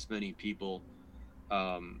from this many people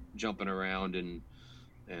jumping around and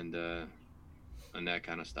that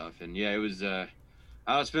kind of stuff. And yeah, it was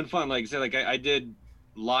it's been fun. Like I said, like I did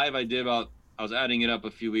live. I was adding it up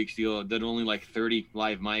a few weeks ago. I did only like 30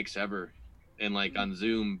 live mics ever, and like on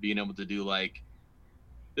Zoom, being able to do like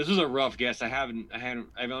this was a rough guess. I haven't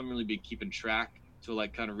really been keeping track till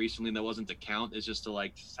like kind of recently. That wasn't to count. It's just to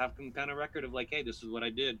like just have some kind of record of like, hey, this is what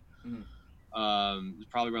I did. Mm-hmm.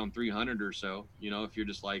 It's probably around 300 or so. If you're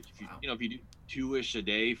just like if you do 2-ish a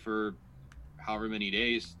day for however many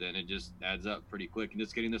days, then it just adds up pretty quick. And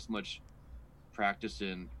just getting this much practice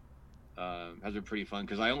in has been pretty fun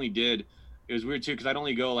because it was weird too because I'd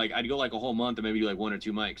go like a whole month and maybe do like 1 or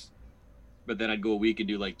 2 mics, but then I'd go a week and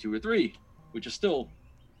do like 2 or 3, which is still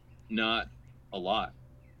not a lot.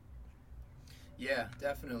 Yeah,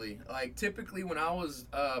 definitely. Like typically when I was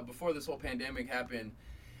before this whole pandemic happened,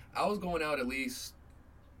 I was going out at least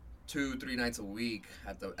 2-3 nights a week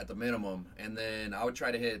at the minimum, and then I would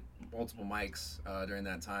try to hit multiple mics during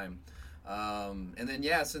that time. And then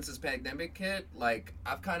yeah, since this pandemic hit, like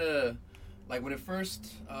I've kind of like when it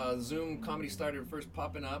first Zoom comedy started first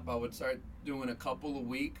popping up, I would start doing a couple a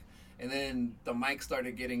week, and then the mic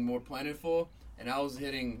started getting more plentiful, and I was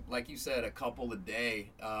hitting, like you said, a couple a day,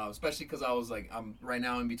 especially because I was like, I'm right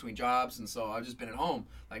now in between jobs, and so I've just been at home,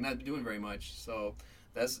 like not doing very much. So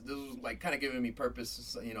this was like kind of giving me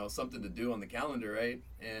purpose, something to do on the calendar, right?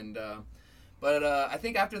 And but I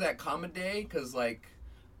think after that comment day, because like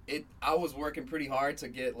I was working pretty hard to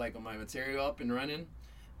get like my material up and running,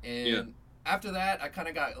 and after that I kind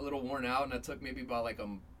of got a little worn out, and it took maybe about like a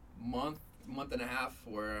month and a half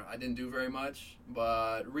where I didn't do very much.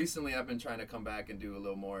 But recently I've been trying to come back and do a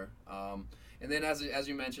little more. And then as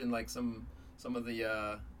you mentioned, like some of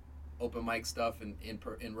the open mic stuff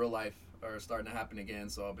in real life are starting to happen again.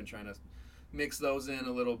 So I've been trying to mix those in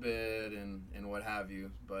a little bit and what have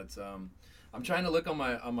you. But I'm trying to look on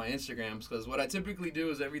my Instagrams, because what I typically do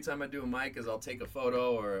is every time I do a mic is I'll take a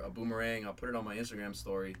photo or a boomerang, I'll put it on my Instagram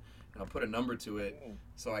story, and I'll put a number to it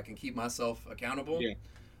so I can keep myself accountable. Yeah.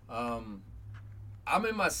 I'm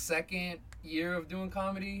in my 2nd year of doing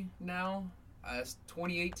comedy now.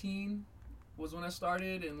 2018 was when I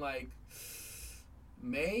started, in like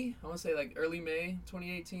May. I want to say like early May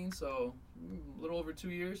 2018, so a little over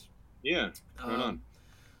 2 years. Yeah, right on.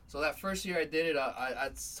 So that first year I did it,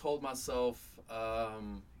 I told myself,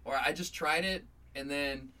 or I just tried it, and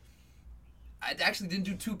then I actually didn't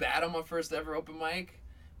do too bad on my first ever open mic.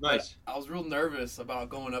 Nice. I was real nervous about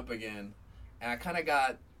going up again, and I kind of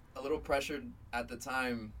got a little pressured at the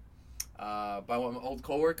time by my old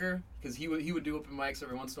coworker, because he would do open mics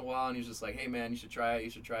every once in a while, and he was just like, hey man, you should try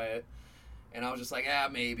it. And I was just like,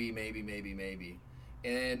 maybe.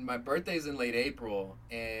 And my birthday's in late April,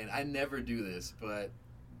 and I never do this, but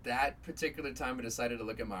that particular time I decided to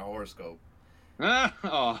look at my horoscope. And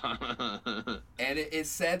it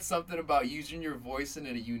said something about using your voice in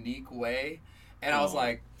a unique way, and I was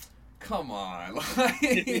like, come on,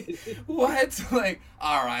 like, what? Like,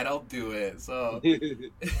 all right, I'll do it. So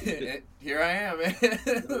here I am, man.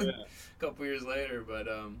 A couple years later, but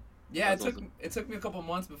yeah, it took me a couple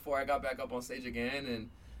months before I got back up on stage again, and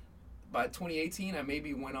by 2018, I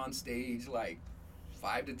maybe went on stage like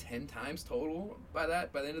 5 to 10 times total by the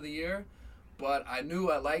end of the year. But I knew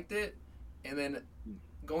I liked it, and then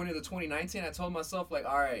going into 2019, I told myself, like,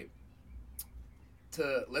 all right,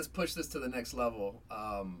 let's push this to the next level.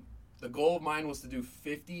 The goal of mine was to do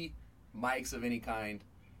 50 mics of any kind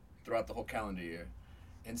throughout the whole calendar year.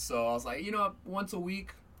 And so I was like, once a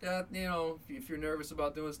week, if you're nervous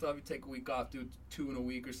about doing stuff, you take a week off, do 2 in a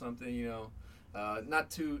week or something,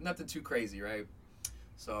 nothing too crazy, right?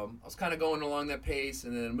 So I was kind of going along that pace,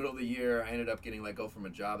 and then in the middle of the year, I ended up getting let go from a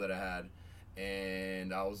job that I had,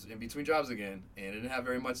 and I was in between jobs again, and I didn't have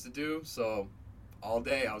very much to do, so all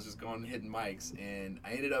day I was just going and hitting mics, and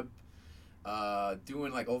I ended up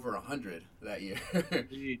doing like over 100 that year.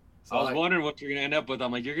 So I was wondering what you're gonna end up with.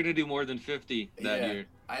 I'm like, you're gonna do more than 50 that year.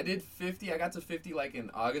 I did 50. I got to 50 like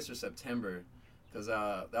in August or September, because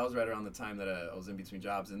that was right around the time that I was in between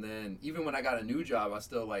jobs. And then even when I got a new job, I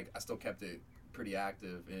still kept it pretty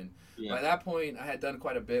active. And by that point, I had done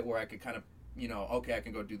quite a bit where I could kind of, okay, I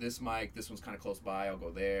can go do this mic. This one's kind of close by. I'll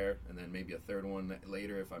go there, and then maybe a third one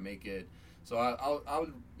later if I make it. So I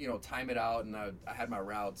would time it out, and I had my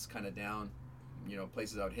routes kind of down,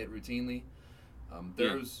 places I would hit routinely.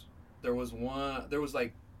 There was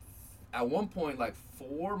like at one point like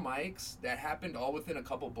 4 mics that happened all within a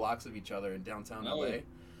couple blocks of each other in downtown LA.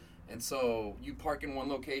 And so you park in one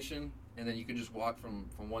location and then you could just walk from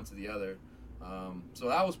one to the other. So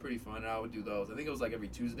that was pretty fun. I would do those. I think it was like every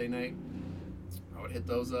Tuesday night I would hit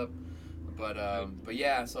those up. But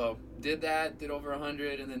yeah, so did over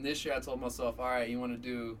 100, and then this year I told myself, all right, you want to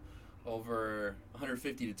do over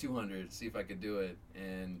 150 to 200, see if I could do it.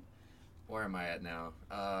 And where am I at now?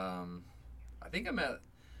 I think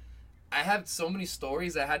I have so many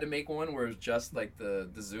stories. I had to make one where it was just like the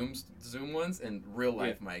Zoom ones and real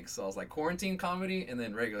life mics. So I was like quarantine comedy and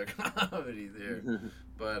then regular comedy there.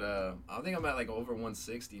 But I think I'm at like over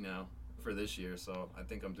 160 now for this year. So I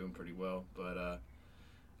think I'm doing pretty well. But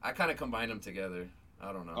I kind of combine them together.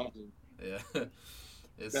 I don't know. Awesome. Yeah.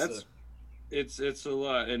 It's a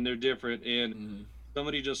lot, and they're different. And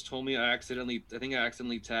somebody just told me I accidentally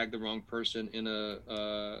tagged the wrong person in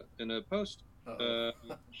a post.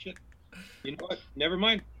 Shit. You know what? Never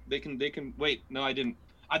mind. They can wait. No, I didn't.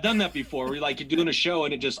 I've done that before. Where you're doing a show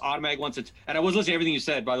and it just automatic once it's. And I was listening to everything you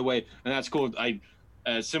said, by the way, and that's cool.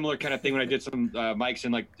 Similar kind of thing when I did some mics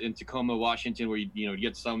in Tacoma, Washington, where you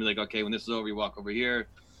get somebody like, okay, when this is over, you walk over here.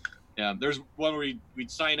 There's one where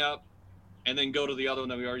we'd sign up and then go to the other one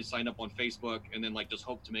that we already signed up on Facebook, and then just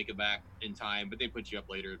hope to make it back in time. But they put you up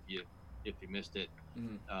later if you missed it.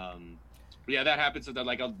 But yeah, that happens. So that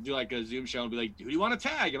I'll do a Zoom show and be like, "Who do you want to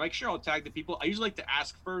tag?" I'm like, "Sure, I'll tag the people." I usually like to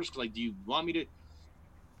ask first, because do you want me to?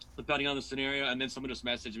 Depending on the scenario, and then someone just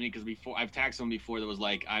messaged me because I've tagged someone before that was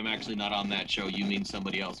like, "I'm actually not on that show. You mean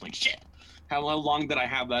somebody else?" I'm like, shit. How long did I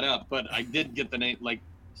have that up? But I did get the name.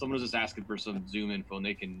 Someone was just asking for some Zoom info, and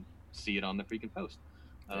they can see it on the freaking post.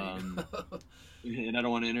 And I don't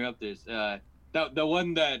want to interrupt this. The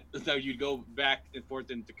one that you'd go back and forth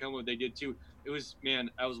in Tacoma, they did too. It was,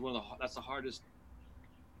 man, that's the hardest,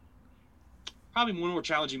 probably one of the more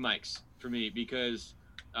challenging mics for me, because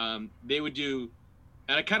they would do,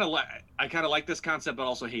 and I kind of like this concept, but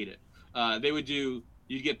also hate it.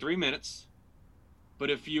 You'd get 3 minutes,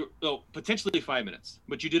 but potentially 5 minutes,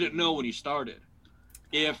 but you didn't know when you started.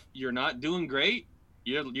 If you're not doing great,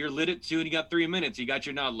 you're lit at 2 and you got 3 minutes. You got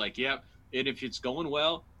your nod, yep. And if it's going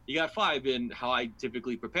well, you got 5. And how I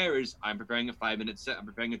typically prepare is I'm preparing a 5-minute set.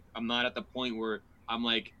 I'm not at the point where I'm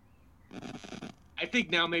like, I think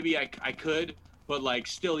now maybe I could, but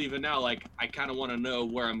still even now, I kind of want to know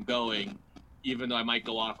where I'm going, even though I might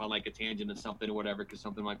go off on a tangent or something or whatever, because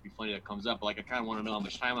something might be funny that comes up. But I kind of want to know how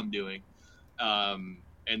much time I'm doing.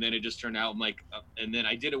 And then it just turned out, and then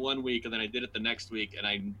I did it one week, and then I did it the next week, and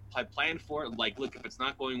I planned for it. Look, if it's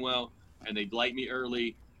not going well, and they light me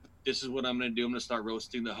early, this is what I'm going to do. I'm going to start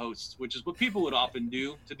roasting the hosts, which is what people would often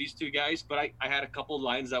do to these two guys. But I had a couple of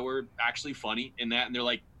lines that were actually funny in that, and they're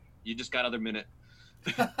like, you just got another minute.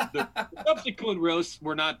 The subsequent roasts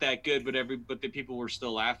were not that good, but the people were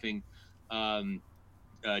still laughing,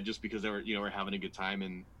 just because they were having a good time,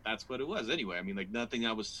 and that's what it was anyway. I mean, nothing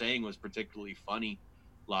I was saying was particularly funny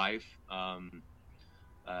live. For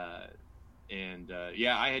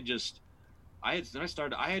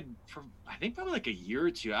I think probably a year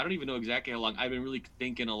or two, I don't even know exactly how long, I've been really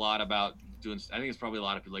thinking a lot about doing. I think it's probably a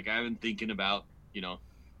lot of people, I've been thinking about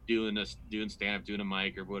doing stand-up, doing a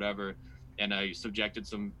mic or whatever, and I subjected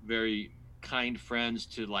some very kind friends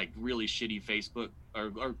to really shitty Facebook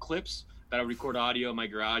or clips that I record audio in my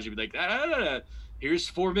garage and be like, here's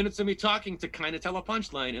 4 minutes of me talking to kind of tell a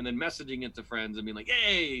punchline, and then messaging it to friends and being like,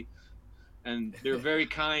 hey. And they're very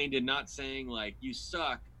kind and not saying you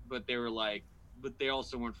suck, but they were but they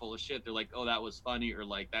also weren't full of shit. They're like, oh, that was funny, or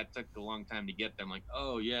that took a long time to get them.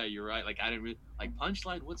 Oh yeah, you're right. I didn't really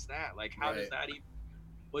punchline. What's that? How does that even?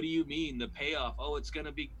 What do you mean the payoff? Oh, it's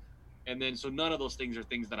gonna be. And then so none of those things are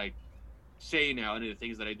things that I say now any of the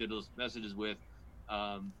things that I did those messages with.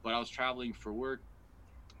 But I was traveling for work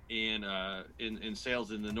in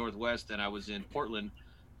sales in the Northwest, and I was in Portland,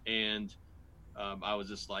 and I was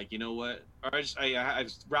just like, you know what? Or I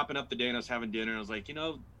was wrapping up the day and I was having dinner, and I was like,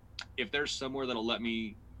 if there's somewhere that'll let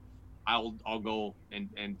me, I'll go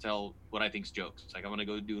and tell what I think's jokes. Like, I'm gonna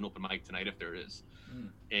go do an open mic tonight if there is.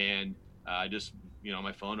 And I just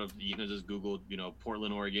my phone of just Googled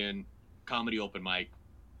Portland, Oregon comedy open mic.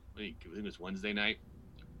 I think it was Wednesday night.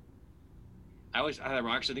 I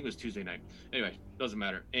actually think it was Tuesday night. Anyway, doesn't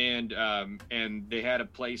matter. And they had a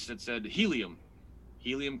place that said Helium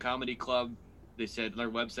Comedy Club. They said their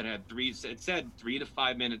website had it said 3 to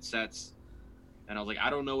 5 minute sets, and I was like, I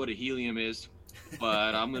don't know what a helium is,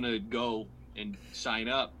 but I'm gonna go and sign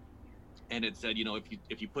up. And it said,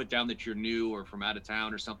 if you put down that you're new or from out of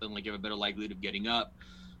town or something, like, you have a better likelihood of getting up.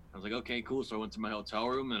 I was like, okay, cool. So I went to my hotel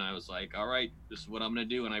room and I was like, all right, this is what I'm gonna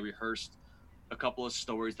do. And I rehearsed a couple of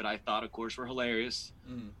stories that I thought, of course, were hilarious.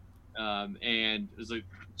 And it was like,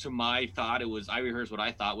 to my thought, I rehearsed what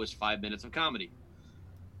I thought was 5 minutes of comedy.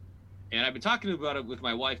 And I've been talking about it with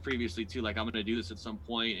my wife previously too. Like, I'm going to do this at some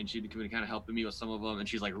point, and she'd been kind of helping me with some of them. And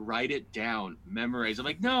she's like, write it down, memorize. I'm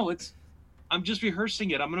like, no, I'm just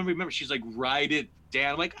rehearsing it. I'm going to remember. She's like, write it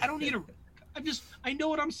down. I'm like, I don't need to, I know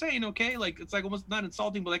what I'm saying. Okay. Like, it's like almost not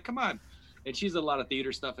insulting, but like, come on. And she's a lot of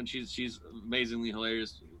theater stuff, and she's amazingly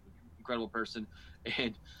hilarious, incredible person.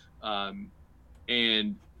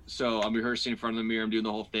 And so I'm rehearsing in front of the mirror. I'm doing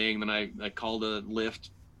the whole thing. Then I called a Lyft,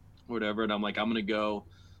 whatever. And I'm like, I'm going to go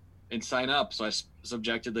and sign up. So I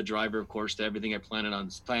subjected the driver, of course, to everything I planned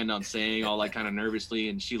on saying, all like kind of nervously.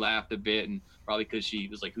 And she laughed a bit, and probably because she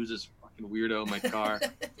was like, who's this fucking weirdo in my car?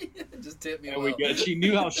 Just tip me. And she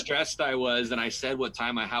knew how stressed I was. And I said what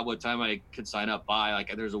time I could sign up by.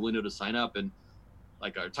 Like, there's a window to sign up, and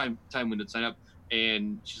like our time window to sign up.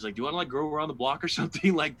 And she's like, do you want to like go around the block or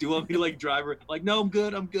something? Like, do you want me to like drive her? Like, no, I'm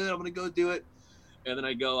good. I'm going to go do it. And then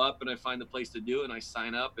I go up and I find the place to do it, and I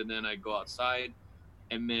sign up, and then I go outside.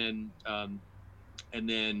 And then I'm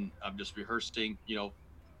just rehearsing,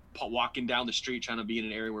 walking down the street, trying to be in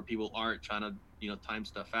an area where people aren't, trying to, time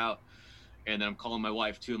stuff out. And then I'm calling my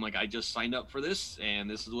wife too. I'm like, I just signed up for this, and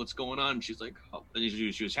this is what's going on. And she's like, oh,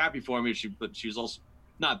 and she was happy for me. But she was also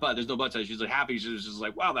there's no but. She's like happy. She was just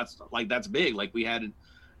like, wow, that's big. Like, we had,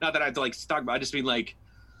 not that I had to like talk about. I just mean like,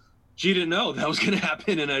 she didn't know that was going to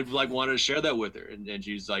happen, and I like wanted to share that with her. And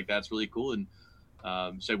she's like, that's really cool. And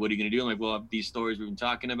said, what are you going to do? I'm like, well, these stories we've been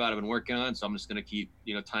talking about, I've been working on, so I'm just going to keep,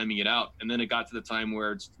 timing it out. And then it got to the time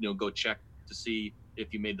where it's, go check to see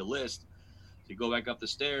if you made the list. So you go back up the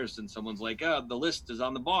stairs, and someone's like, oh, the list is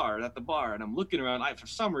on the bar, at the bar. And I'm looking around. For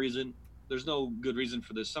some reason, there's no good reason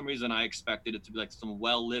for this. Some reason I expected it to be like some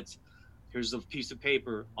well-lit, here's a piece of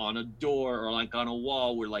paper on a door or like on a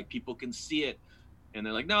wall where like people can see it. And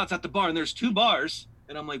they're like, no, it's at the bar. And there's 2 bars.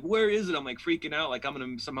 And I'm like, where is it? I'm like freaking out. Like, I'm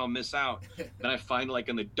going to somehow miss out. Then I find like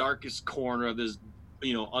in the darkest corner of this,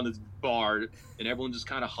 on this bar, and everyone's just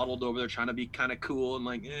kind of huddled over there trying to be kind of cool. And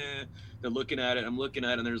like, they're looking at it. I'm looking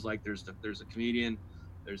at it. And there's like, there's a comedian,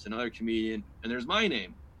 there's another comedian, and there's my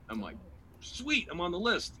name. I'm like, sweet, I'm on the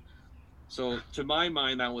list. So to my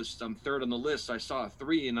mind, I'm third on the list. So I saw a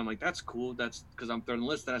 3, and I'm like, that's cool. That's because I'm third on the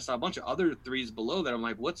list. Then I saw a bunch of other 3s below that. I'm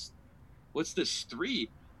like, what's this 3?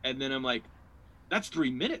 And then I'm like, that's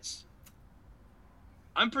 3 minutes.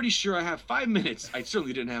 I'm pretty sure I have 5 minutes. I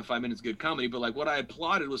certainly didn't have 5 minutes of good comedy, but like what I had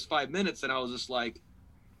plotted was 5 minutes, and I was just like,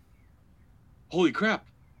 holy crap,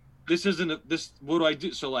 this isn't this. What do I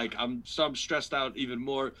do? So like I'm stressed out even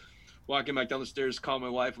more. Walking back down the stairs, call my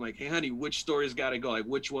wife. I'm like, hey honey, which story's got to go? Like,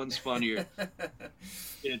 which one's funnier?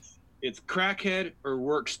 It's crackhead or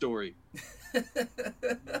work story.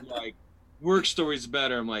 Like, work story's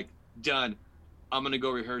better. I'm like, done. I'm gonna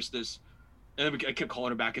go rehearse this. And I kept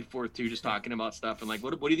calling her back and forth too, just talking about stuff, and like,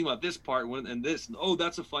 what do you think about this part and this? And, oh,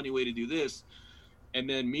 that's a funny way to do this. And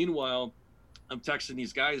then meanwhile, I'm texting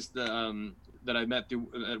these guys that I met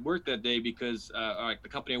at work that day, because the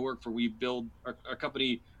company I work for, we build our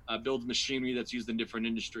company builds machinery that's used in different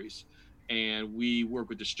industries, and we work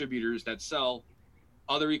with distributors that sell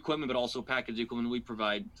other equipment, but also packaged equipment we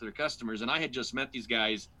provide to their customers. And I had just met these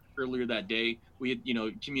guys earlier that day. We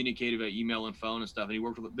had communicated by email and phone and stuff, and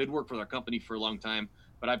they'd worked with our company for a long time,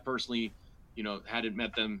 but I personally hadn't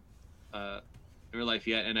met them in real life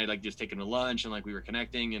yet. And I like just taken them to lunch, and like we were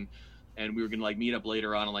connecting, and we were gonna like meet up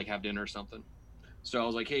later on and like have dinner or something. So I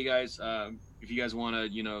was like, hey guys, if you guys want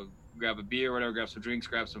to grab a beer or whatever, grab some drinks,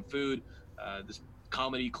 grab some food, this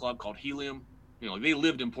comedy club called Helium, they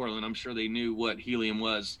lived in Portland, I'm sure they knew what Helium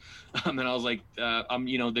was. And I was like,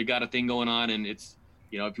 they got a thing going on, and it's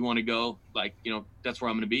if you want to go, like, that's where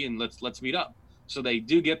I'm going to be, and let's meet up. So they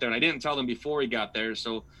do get there, and I didn't tell them before he got there.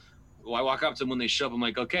 So I walk up to them when they show up. I'm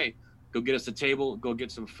like, okay, go get us a table, go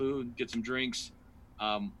get some food, get some drinks.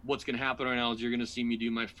 What's going to happen right now is you're going to see me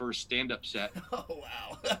do my first stand-up set. Oh,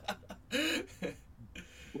 wow.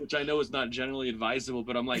 Which I know is not generally advisable,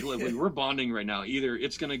 but I'm like, look, we're bonding right now. Either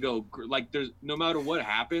it's going to go, like, there's no matter what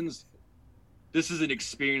happens, this is an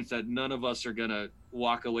experience that none of us are going to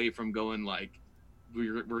walk away from going, like,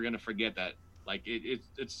 we're going to forget that. Like,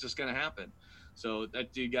 it's just going to happen. So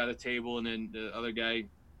that dude got a table, and then the other guy,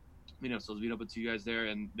 so I was meeting up with two guys there,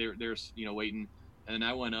 and they're waiting. And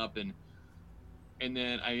I went up, and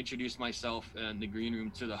then I introduced myself in the green room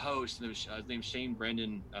to the host, and his name's Shane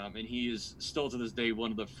Brendan, and he is still to this day one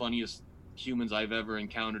of the funniest humans I've ever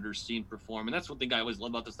encountered or seen perform. And that's one thing I always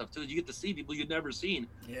love about this stuff too, is you get to see people you've never seen.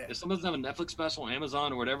 Yeah. If someone doesn't have a Netflix special,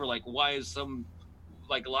 Amazon, or whatever, like, why is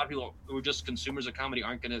like, a lot of people who are just consumers of comedy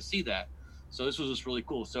aren't going to see that? So this was just really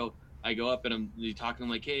cool. So I go up, and I'm talking,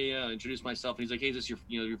 like, hey, introduce myself, and he's like, hey, is this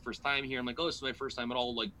your first time here? I'm like, oh, this is my first time at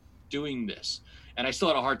all, like, doing this. And I still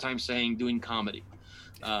had a hard time saying doing comedy.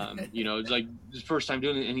 It's like his first time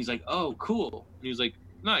doing it, and he's like, oh, cool. And he was like,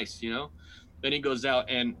 nice. Then he goes out,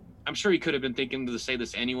 and I'm sure he could have been thinking to say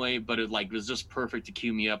this anyway, but it, like, was just perfect to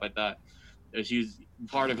cue me up. I thought, as he's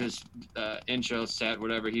part of his intro set,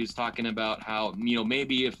 whatever, he was talking about how,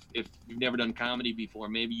 maybe if you've never done comedy before,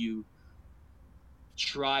 maybe you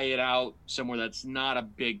try it out somewhere that's not a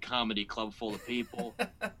big comedy club full of people.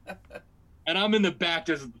 And I'm in the back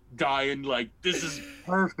just dying, like, this is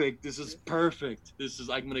perfect. I'm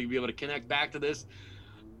going to be able to connect back to this.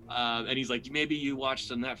 And he's like, maybe you watched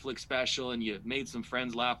a Netflix special and you made some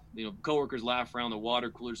friends laugh, coworkers laugh around the water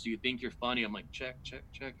cooler, so you think you're funny. I'm like, check.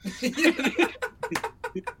 and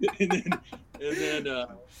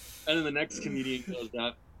then the next comedian goes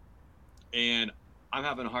up, and I'm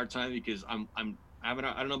having a hard time because I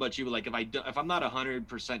don't know about you, but, like, if I'm not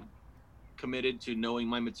 100% committed to knowing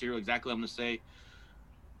my material exactly what I'm going to say,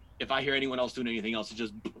 if I hear anyone else doing anything else, it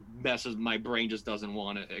just messes, my brain just doesn't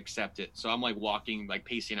want to accept it. So I'm, like, walking, like,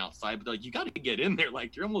 pacing outside, but they're like, you got to get in there,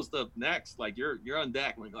 like, you're almost up next, like, you're on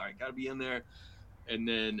deck. I'm like, all right, got to be in there. And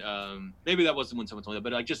then maybe that wasn't when someone told me that,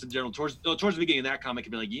 but, like, just in general, towards the beginning of that comic,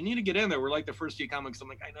 I'd be like, you need to get in there. We're, like, the first few comics. I'm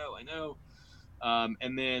like, I know.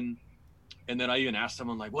 And then I even asked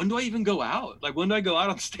someone, like, when do I even go out? Like, when do I go out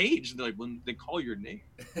on stage? And they're like, when they call your name.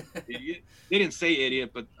 Idiot. They didn't say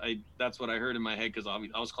idiot, but that's what I heard in my head, because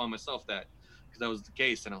I was calling myself that, because that was the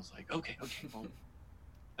case. And I was like, okay. Well.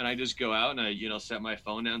 And I just go out, and I, set my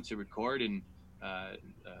phone down to record, and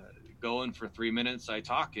going for 3 minutes, I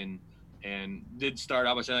talk, and did start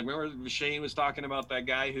out by saying, like, remember Shane was talking about that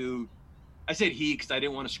guy who, I said he because I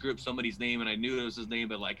didn't want to screw up somebody's name, and I knew it was his name,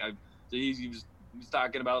 but, like, he was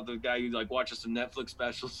talking about the guy who, like, watches some Netflix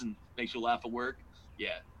specials and makes you laugh at work.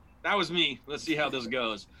 Yeah, that was me. Let's see how this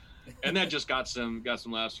goes. And that just got some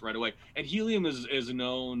laughs right away. And Helium is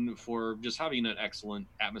known for just having an excellent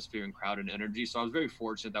atmosphere and crowd and energy. So I was very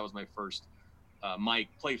fortunate. That was my first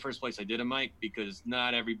first place I did a mic, because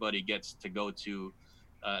not everybody gets to go to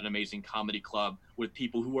an amazing comedy club with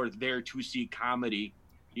people who are there to see comedy,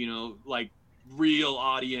 like, real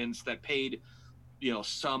audience that paid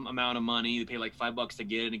some amount of money. They paid like $5 to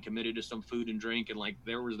get it and committed to some food and drink, and, like,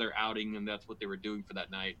 there was their outing, and that's what they were doing for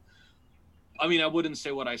that night. I mean, I wouldn't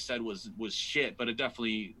say what I said was shit, but it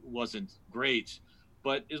definitely wasn't great.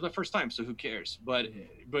 But it was my first time, so who cares? But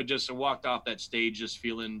just walked off that stage just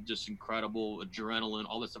feeling just incredible adrenaline,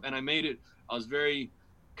 all this stuff. And I made it. I was very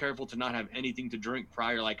careful to not have anything to drink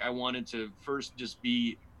prior. Like, I wanted to first just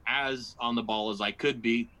be as on the ball as I could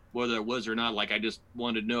be, whether it was or not. Like, I just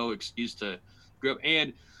wanted no excuse to grip.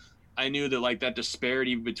 And I knew that, like, that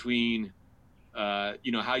disparity between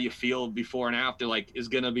how you feel before and after, like, is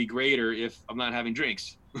gonna be greater if I'm not having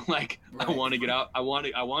drinks. Like, right. I want to get out. I want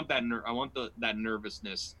that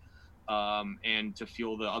nervousness, and to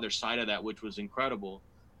feel the other side of that, which was incredible.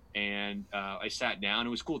 And I sat down. It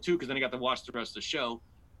was cool too, because then I got to watch the rest of the show,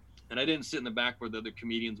 and I didn't sit in the back where the other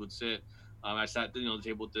comedians would sit. I sat at the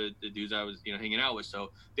table with the dudes I was hanging out with.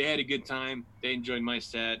 So they had a good time. They enjoyed my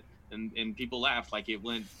set, and people laughed. Like,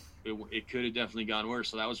 it could have definitely gone worse.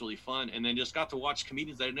 So that was really fun. And then just got to watch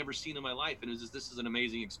comedians that I'd never seen in my life. And it was just, this is an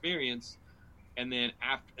amazing experience. And then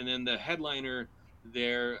the headliner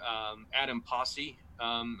there, Adam Posse,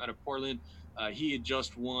 out of Portland, he had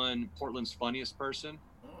just won Portland's Funniest Person.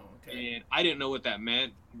 Oh, okay. And I didn't know what that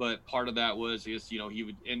meant, but part of that was, he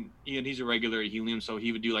would, and he's a regular at Helium, so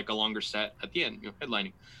he would do, like, a longer set at the end,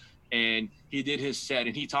 headlining. And he did his set,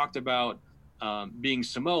 and he talked about being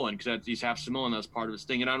Samoan, because he's half Samoan. That's part of his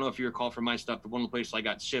thing. And I don't know if you recall from my stuff, one of the places I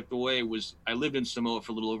got shipped away was I lived in Samoa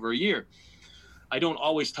for a little over a year. I don't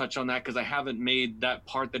always touch on that because I haven't made that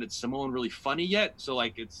part that it's Samoan really funny yet. So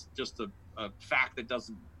like it's just a fact that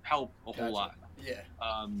doesn't help a whole lot. Yeah.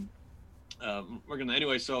 We're gonna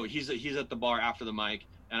anyway. So he's at the bar after the mic,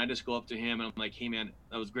 and I just go up to him and I'm like, "Hey man,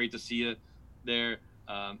 that was great to see you there.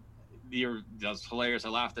 That was hilarious. I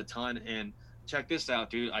laughed a ton. And check this out,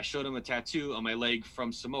 dude. I showed him a tattoo on my leg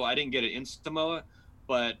from Samoa. I didn't get it in Samoa,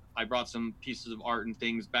 but I brought some pieces of art and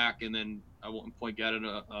things back, and then at one point got it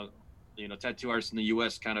a tattoo artist in the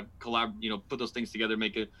U.S. kind of put those things together,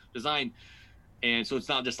 make a design. And so it's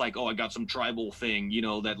not just like, oh, I got some tribal thing,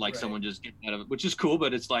 that like someone just get out of it, which is cool,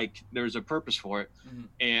 but it's like there's a purpose for it. Mm-hmm.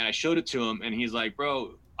 And I showed it to him, and he's like,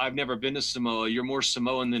 bro, I've never been to Samoa. You're more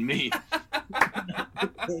Samoan than me.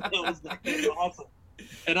 That was like, that's awesome.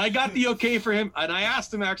 And I got the okay for him. And I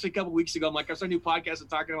asked him actually a couple weeks ago, I'm like, I started a new podcast and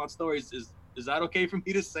talking about stories. Is that okay for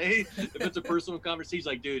me to say if it's a personal conversation? He's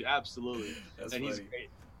like, dude, absolutely. That's and funny. He's great.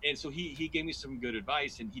 And so he gave me some good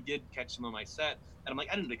advice, and he did catch some of my set. And I'm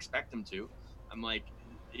like, I didn't expect him to. But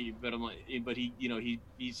he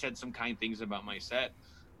said some kind things about my set,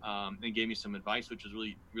 and gave me some advice, which was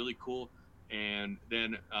really, really cool. And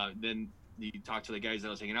then he talked to the guys that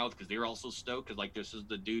I was hanging out with, because they were also stoked, because like this is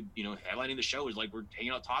the dude, headlining the show, is like we're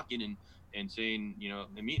hanging out talking and saying,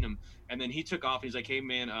 and meeting him. And then he took off. He's like, hey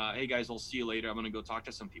man, hey guys, I'll see you later. I'm gonna go talk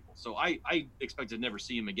to some people. So I expected to never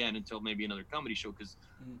see him again until maybe another comedy show,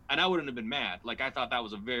 and I wouldn't have been mad. Like I thought that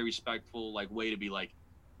was a very respectful like way to be like,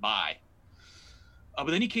 bye. But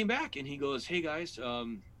then he came back and he goes, hey guys, a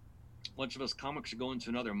bunch of us comics are going to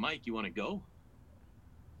another mic. You want to go?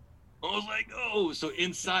 I was like, oh. So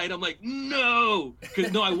inside, I'm like, no.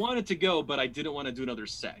 No, I wanted to go, but I didn't want to do another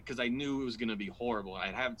set because I knew it was going to be horrible.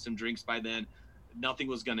 I'd had some drinks by then. Nothing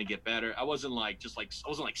was going to get better. I wasn't like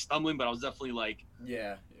stumbling, but I was definitely like,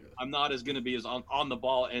 yeah, I'm not as going to be as on the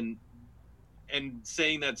ball. And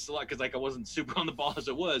saying that's a lot, because like I wasn't super on the ball as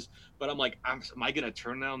it was, but I'm like, am I going to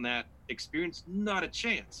turn down that experience? Not a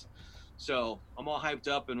chance. So I'm all hyped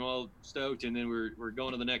up and all stoked, and then we're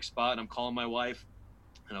going to the next spot, and I'm calling my wife,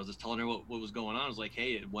 and I was just telling her what was going on. I was like,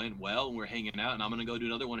 hey, it went well, and we're hanging out, and I'm going to go do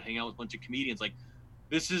another one, hang out with a bunch of comedians. Like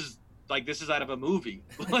this is out of a movie.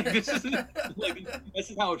 Like this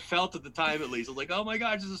is how it felt at the time, at least. I was like, oh my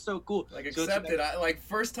gosh, this is so cool. Like accepted.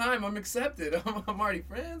 First time I'm accepted. I'm already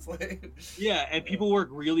friends. Like yeah, and people work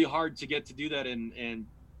really hard to get to do that, and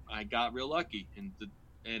I got real lucky,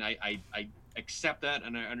 and I accept that,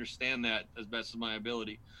 and I understand that as best as my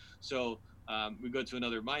ability. So we go to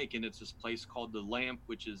another mic, and it's this place called The Lamp,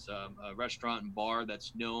 which is a restaurant and bar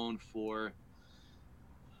that's known for.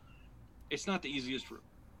 It's not the easiest room,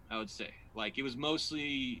 I would say. Like it was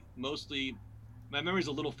mostly my memory's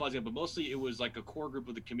a little fuzzy, but mostly it was like a core group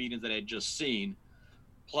of the comedians that I had just seen,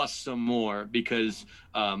 plus some more, because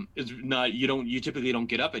it's not you typically don't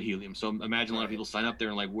get up at Helium. So imagine a lot of people sign up there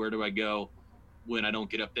and like, where do I go when I don't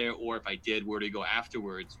get up there, or if I did, where do I go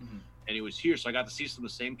afterwards? Mm-hmm. And it was here, so I got to see some of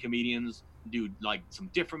the same comedians do like some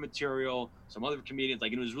different material, some other comedians,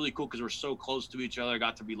 like, and it was really cool because we're so close to each other. I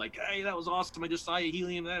got to be like, hey, that was awesome, I just saw you,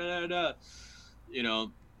 Helium, and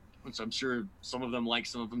so I'm sure some of them liked,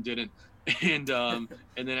 some of them didn't. And and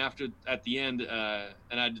then at the end,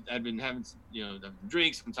 and I'd been having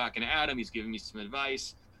drinks. I'm talking to Adam. He's giving me some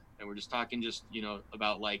advice, and we're just talking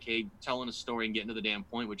about like, hey, telling a story and getting to the damn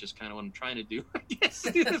point, which is kind of what I'm trying to do, I guess.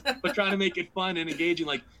 But trying to make it fun and engaging,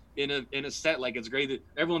 like in a set. Like it's great that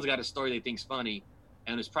everyone's got a story they think's funny,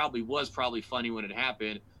 and was probably funny when it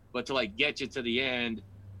happened. But to like get you to the end,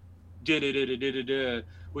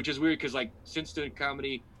 which is weird because like since doing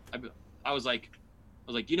comedy, I was like,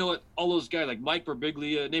 you know what? All those guys like Mike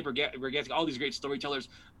Birbiglia, Nate Bargatze, all these great storytellers,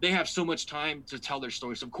 they have so much time to tell their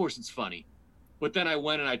stories. So of course it's funny. But then I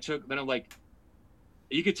went and then I'm like,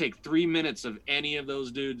 you could take 3 minutes of any of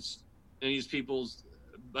those dudes, any of these people's,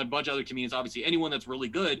 a bunch of other comedians, obviously anyone that's really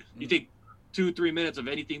good, you take 2-3 minutes of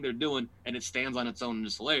anything they're doing and it stands on its own and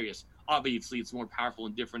it's hilarious. Obviously it's more powerful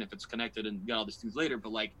and different if it's connected and got all these things later,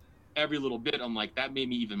 but like every little bit, I'm like, that made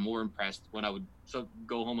me even more impressed when I would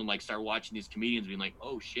go home and like start watching these comedians being like,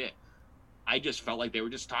 oh shit, I just felt like they were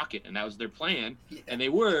just talking and that was their plan. Yeah. And they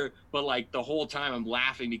were, but like the whole time I'm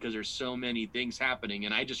laughing because there's so many things happening,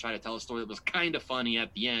 and I just try to tell a story that was kind of funny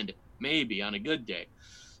at the end, maybe on a good day.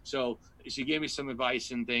 So she gave me some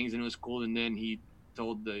advice and things, and it was cool. And then he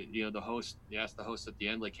told the host, he asked the host at the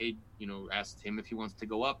end, like, hey, asked him if he wants to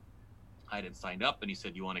go up. I didn't sign up, and he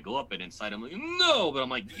said, you want to go up? And inside I'm like, no, but I'm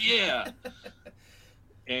like, yeah.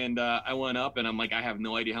 And I went up and I'm like, I have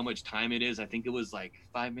no idea how much time it is. I think it was like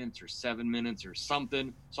 5 minutes or 7 minutes or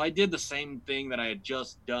something. So I did the same thing that I had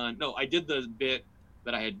just done. No, I did the bit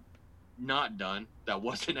that I had not done that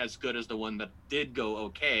wasn't as good as the one that did go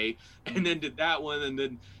okay, and then did that one, and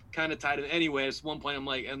then kind of tied it. Anyway, at one point I'm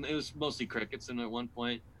like, and it was mostly crickets, and at one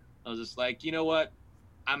point I was just like, you know what?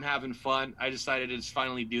 I'm having fun. I decided to just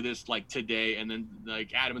finally do this like today, and then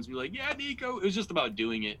like Adam's be like, yeah, Nico. It was just about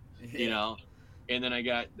doing it, you know. And then I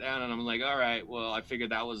got down, and I'm like, all right, well, I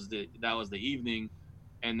figured that was the evening.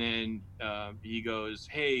 And then he goes,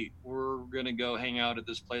 hey, we're gonna go hang out at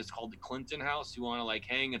this place called the Clinton House. You want to like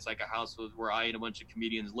hang? It's like a house where I and a bunch of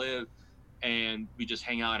comedians live, and we just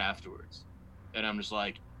hang out afterwards. And I'm just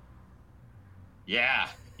like, yeah,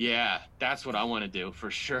 that's what I want to do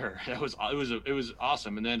for sure. It was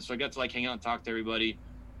awesome. And then so I got to like hang out and talk to everybody,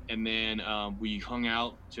 and then we hung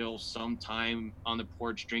out till sometime on the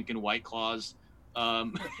porch drinking White Claws.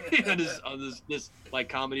 This like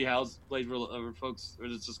comedy house place where folks are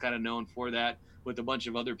just kind of known for that, with a bunch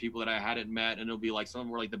of other people that I hadn't met, and it'll be like some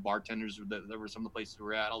were like the bartenders that were some of the places we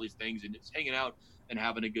were at, all these things, and just hanging out and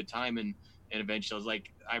having a good time. And eventually I was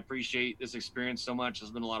like, I appreciate this experience so much.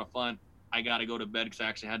 It's been a lot of fun. I got to go to bed because I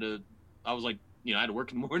actually I was like, I had to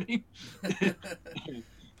work in the morning.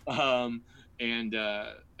 And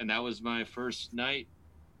that was my first night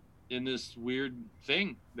in this weird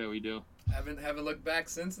thing that we do. Haven't looked back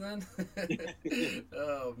since then.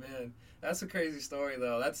 Oh man, that's a crazy story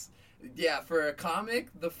though. For a comic,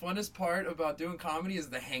 the funnest part about doing comedy is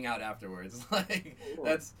the hangout afterwards. Like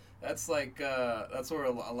that's like that's where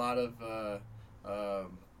a lot of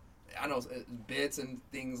I don't know, bits and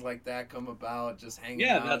things like that come about. Just hanging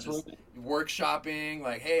out, that's just workshopping.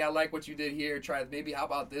 Like, hey, I like what you did here. How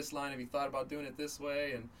about this line? Have you thought about doing it this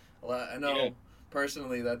way? And I know. Yeah.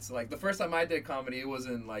 Personally, that's like the first time I did comedy. It was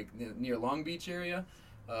in like near Long Beach area,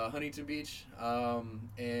 Huntington Beach,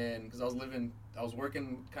 and because I was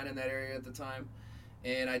working kind of in that area at the time,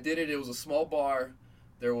 and I did it. It was a small bar.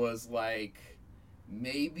 There was like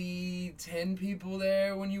maybe 10 people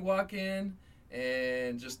there when you walk in,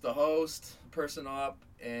 and just the host, person up,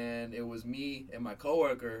 and it was me and my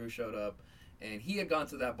coworker who showed up, and he had gone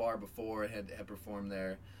to that bar before and had performed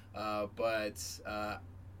there, but.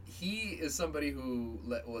 He is somebody who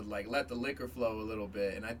would let the liquor flow a little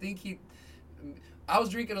bit, and I think I was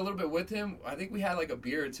drinking a little bit with him. I think we had like a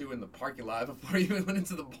beer or two in the parking lot before he even went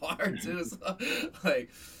into the bar too.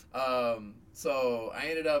 So I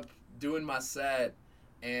ended up doing my set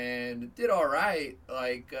and did all right.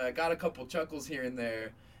 Like got a couple chuckles here and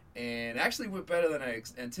there, and actually went better than I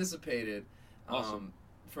anticipated. Awesome.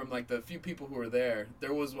 From like the few people who were there.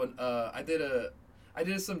 There was one. I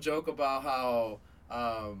did some joke about how.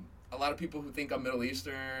 A lot of people who think I'm Middle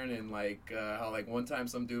Eastern, and like how like one time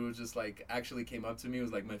some dude was just like actually came up to me,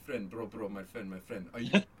 was like, my friend, my friend,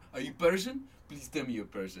 are you Persian? Please tell me you're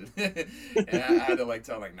Persian. And I had to like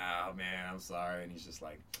tell him like, nah man, I'm sorry. And he's just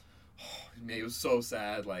like, oh, man, it was so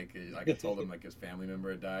sad. Like I told him like his family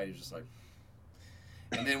member had died. He was just like,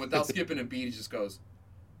 and then without skipping a beat, he just goes,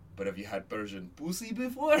 but have you had Persian pussy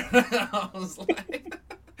before? I was like.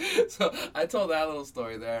 So I told that little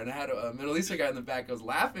story there, and I had a Middle Eastern guy in the back who was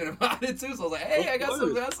laughing about it too. So I was like, "Hey, I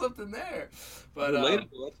got something there." But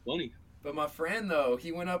relatable. That's funny. But my friend though,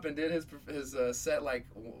 he went up and did his set like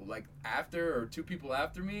after, or two people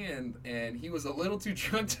after me, and he was a little too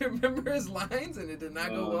drunk to remember his lines, and it did not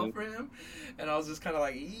go well for him. And I was just kind of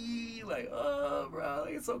like, oh bro,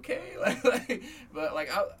 like it's okay, but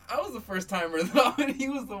like I was the first timer though, and he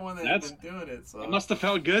was the one that had been doing it. So it must have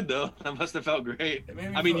felt good though. That must have felt great.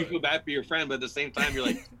 I mean, you feel bad for your friend, but at the same time, you're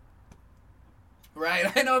like. Right,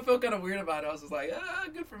 I know I felt kind of weird about it. I was just like,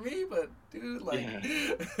 good for me, but dude, like,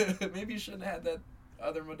 maybe you shouldn't have had that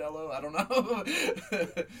other Modelo. I don't know.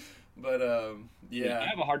 But I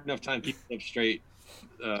have a hard enough time keeping up straight,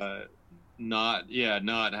 not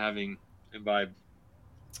having imbibed.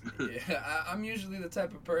 Yeah, I'm usually the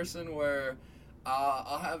type of person where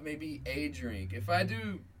I'll have maybe a drink. If I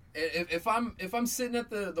do, if I'm sitting at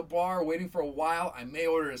the bar waiting for a while, I may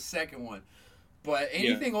order a second one. But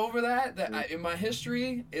anything over that in my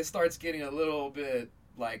history, it starts getting a little bit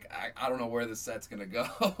like I don't know where this set's gonna go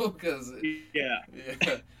because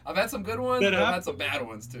I've had some good ones, but I've had some bad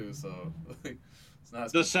ones too. So it's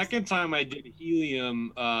not. The second time I did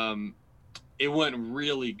Helium, it went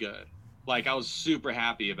really good. Like I was super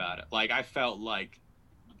happy about it. Like I felt like,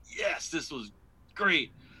 yes, this was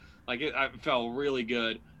great. Like I felt really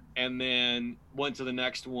good, and then went to the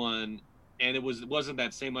next one. And it wasn't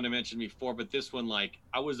that same one I mentioned before, but this one, like,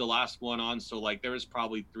 I was the last one on, so, like, there was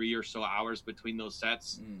probably 3 or so hours between those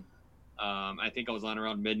sets. I think I was on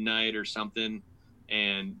around midnight or something,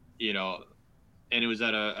 and and it was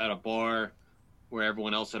at a bar where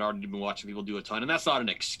everyone else had already been watching people do a ton, and that's not an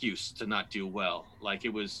excuse to not do well. Like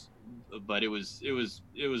it was, but it was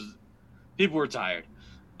people were tired.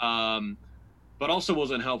 But also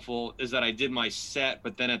wasn't helpful is that I did my set,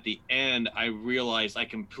 but then at the end I realized I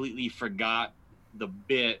completely forgot the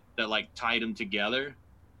bit that like tied them together.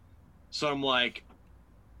 So I'm like,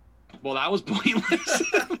 well, that was pointless.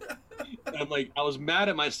 I'm like, I was mad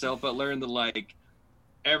at myself, but learned that like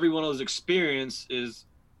every one of those experience is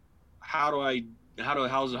how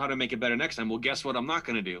to make it better next time. Well, guess what? I'm not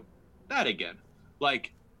going to do that again.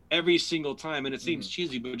 Like every single time. And it seems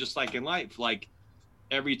cheesy, but just like in life, like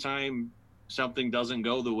every time something doesn't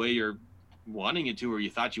go the way you're wanting it to, or you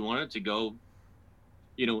thought you wanted it to go,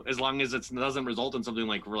 as long as it doesn't result in something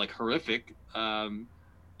like horrific, now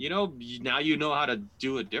you know how to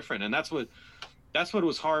do it different. And that's what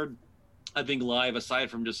was hard, I think, live,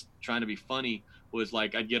 aside from just trying to be funny, was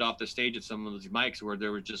like I'd get off the stage at some of those mics where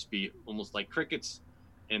there would just be almost like crickets,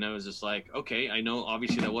 and I was just like, okay, I know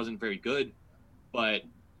obviously that wasn't very good, but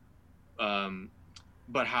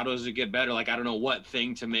how does it get better? Like I don't know what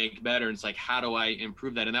thing to make better. And it's like, how do I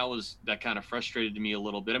improve that? And that kind of frustrated me a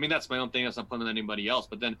little bit. I mean, that's my own thing. That's not putting on anybody else.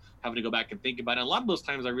 But then having to go back and think about it. And a lot of those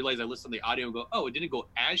times I realized I listened to the audio and go, oh, it didn't go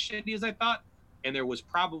as shitty as I thought. And there was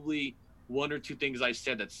probably one or two things I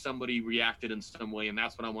said that somebody reacted in some way, and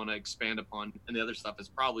that's what I want to expand upon. And the other stuff is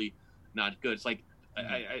probably not good. It's like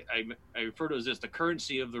I refer to it as this, the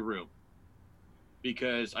currency of the room,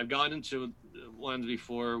 because I've gone into ones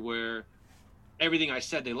before where everything I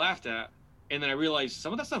said they laughed at, and then I realized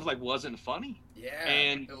some of that stuff like wasn't funny. Yeah,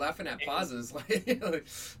 and they're laughing at pauses.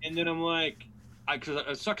 And then I'm like, because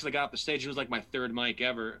it sucks. I got off the stage. It was like my third mic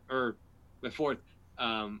ever, or my fourth.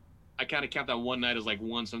 I kind of count that one night as like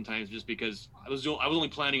one sometimes, just because I was only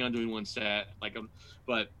planning on doing one set.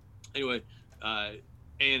 But anyway,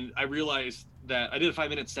 and I realized that I did a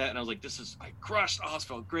 5-minute set, and I was like, I crushed. Oh, this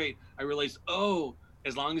felt great. I realized,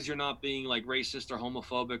 as long as you're not being like racist or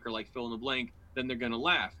homophobic or like fill in the blank, then they're gonna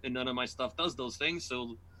laugh. And none of my stuff does those things,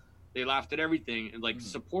 so they laughed at everything and like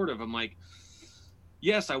supportive. I'm like,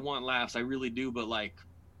 yes, I want laughs, I really do, but like,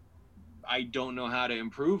 I don't know how to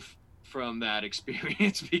improve from that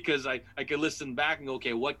experience, because I could listen back and go,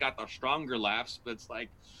 okay, what got the stronger laughs? But it's like,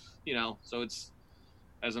 so it's,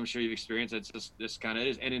 as I'm sure you've experienced, it's just this kind of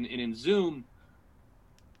is. And in Zoom,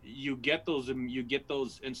 you get those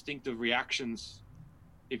instinctive reactions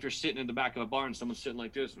if you're sitting in the back of a bar and someone's sitting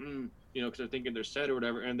like this, because they're thinking they're sad or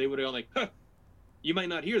whatever, and they would go like, huh, you might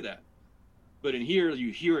not hear that, but in here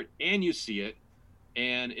you hear it and you see it,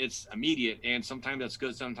 and it's immediate. And sometimes that's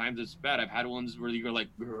good, sometimes it's bad. I've had ones where you go like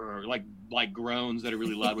groans that are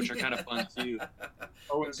really loud, which are kind of fun too.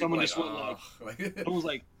 Or when someone just went someone's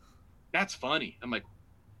like, that's funny. I'm like,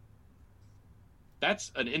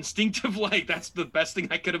 that's an instinctive, like, that's the best thing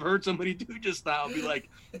I could have heard somebody do just now. Be like,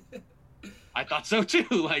 I thought so too.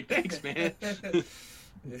 Like, thanks, man.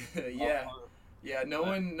 Yeah,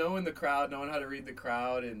 knowing the crowd, knowing how to read the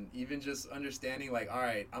crowd, and even just understanding like, all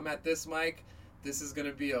right, I'm at this mic, this is going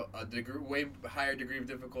to be a way higher degree of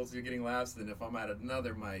difficulty of getting laughs than if I'm at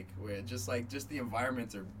another mic, where just the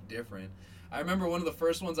environments are different. I remember one of the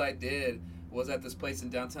first ones I did was at this place in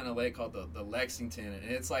downtown LA called the Lexington,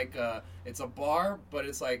 and it's like it's a bar, but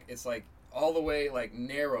it's like all the way like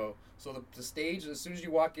narrow. So the stage, as soon as you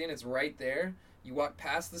walk in, it's right there. You walk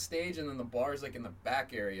past the stage, and then the bar is like in the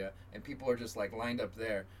back area, and people are just like lined up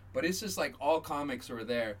there. But it's just like all comics who are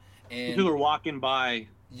there, and people are walking by.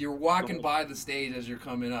 You're walking by the stage as you're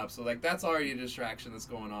coming up, so like that's already a distraction that's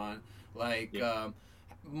going on. Like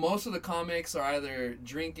most of the comics are either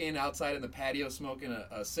drinking outside in the patio, smoking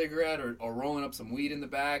a cigarette, or rolling up some weed in the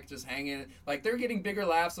back, just hanging. Like they're getting bigger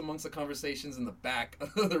laughs amongst the conversations in the back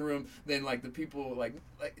of the room than like the people like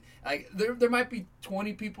there might be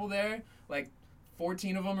 20 people there, like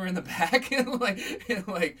 14 of them are in the back, and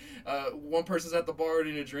one person's at the bar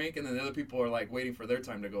ordering a drink, and then the other people are like waiting for their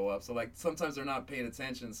time to go up. So like sometimes they're not paying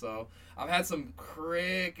attention. So I've had some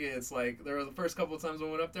crickets. Like there were the first couple of times I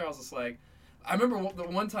went up there, I was just like, I remember the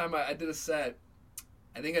one time I did a set.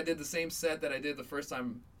 I think I did the same set that I did the first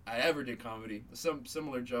time I ever did comedy. Some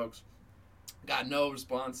similar jokes. Got no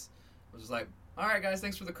response. I was just like, all right, guys,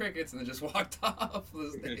 thanks for the crickets, and then just walked off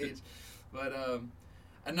the stage. But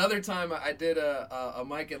another time I did a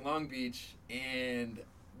mic in Long Beach, and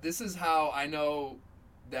this is how I know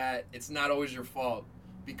that it's not always your fault,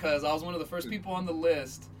 because I was one of the first people on the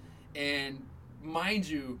list, and mind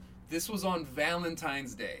you, this was on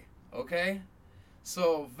Valentine's Day, okay?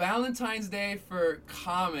 So Valentine's Day for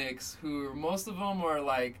comics, who most of them are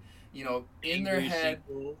like, in their head,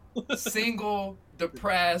 single,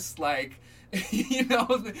 depressed, like,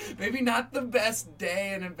 maybe not the best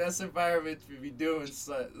day and the best environment to be doing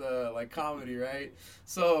like comedy, right?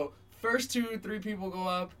 So first 2 or 3 people go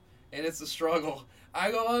up, and it's a struggle.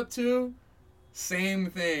 I go up too, same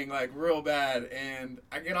thing, like real bad, and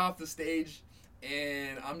I get off the stage,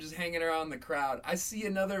 and I'm just hanging around the crowd. I see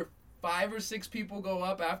another 5 or 6 people go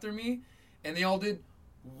up after me, and they all did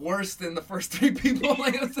worse than the first 3 people,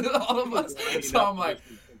 like all of us. So I'm like,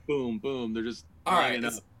 boom, boom. They're just all right.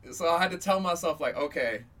 So I had to tell myself, like,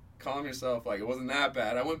 okay, calm yourself. Like, it wasn't that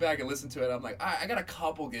bad. I went back and listened to it. I'm like, I got a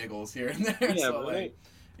couple giggles here and there. Yeah, so, right.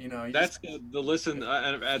 Like, that's the listen.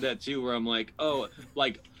 I've had that too, where I'm like, oh,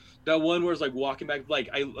 like that one where it's like walking back. Like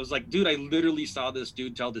I was like, dude, I literally saw this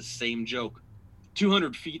dude tell the same joke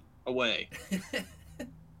 200 feet away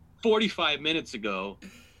 45 minutes ago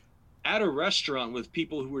at a restaurant with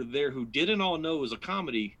people who were there who didn't all know it was a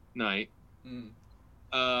comedy night.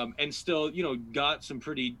 And still, got some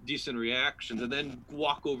pretty decent reactions, and then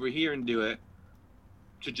walk over here and do it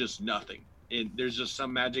to just nothing. And there's just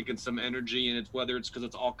some magic and some energy, and it's whether it's because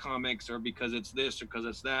it's all comics or because it's this or because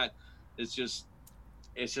it's that. It's just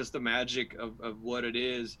the magic of what it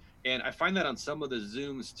is. And I find that on some of the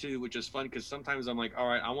Zooms too, which is fun because sometimes I'm like, all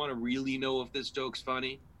right, I want to really know if this joke's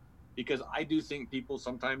funny, because I do think people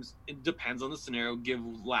sometimes, it depends on the scenario, give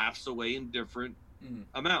laughs away in different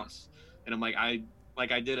amounts. And I'm like, I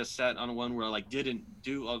did a set on one where I didn't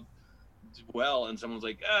do well, and someone's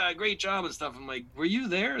like, great job and stuff. I'm like, were you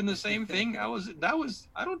there in the same thing?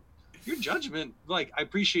 Your judgment, like, I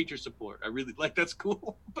appreciate your support. I really, like, that's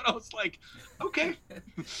cool. But I was like, okay.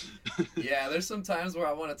 Yeah, there's some times where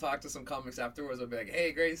I want to talk to some comics afterwards. I'll be like,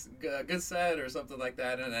 hey, great, good set or something like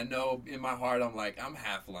that. And I know in my heart, I'm like, I'm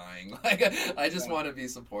half lying. Like, I just want to be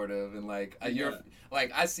supportive. And like, you're,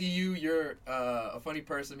 like, I see you're a funny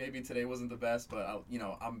person. Maybe today wasn't the best, but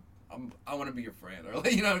I want to be your friend, or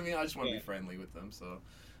you know what I mean. I just want to be friendly with them. So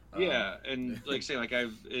yeah, and like say like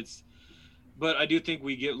but I do think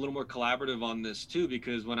we get a little more collaborative on this too,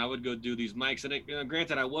 because when I would go do these mics, and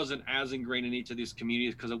granted, I wasn't as ingrained in each of these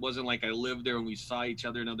communities because it wasn't like I lived there and we saw each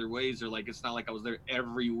other in other ways, or like it's not like I was there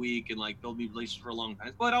every week and like build relationships for a long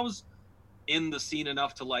time. But I was in the scene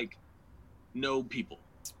enough to like know people.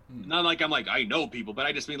 Not like I'm like I know people, but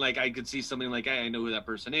I just mean like I could see somebody like, hey, I know who that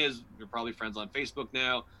person is. We're probably friends on Facebook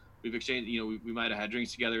now. We've exchanged, we might have had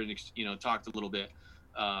drinks together and talked a little bit,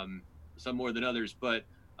 some more than others. But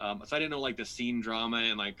so I didn't know like the scene drama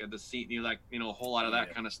and like the scene, a whole lot of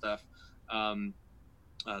that kind of stuff.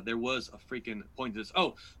 There was a freaking point to this.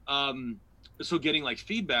 So getting like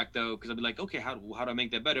feedback though, because I'd be like, okay, how do I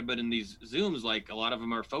make that better? But in these Zooms, like a lot of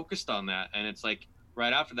them are focused on that, and it's like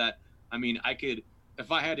right after that. I mean, I could,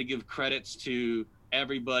 if I had to give credits to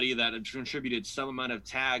everybody that had contributed some amount of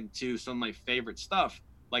tag to some of my favorite stuff,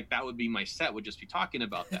 like that would be my set, would just be talking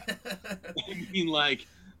about that. I mean, like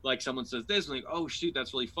someone says this, and like, oh shoot,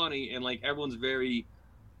 that's really funny, and like everyone's very,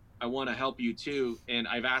 I want to help you too, and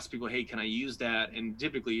I've asked people, hey, can I use that? And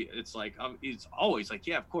typically it's like, it's always like,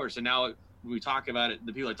 yeah, of course. And now when we talk about it,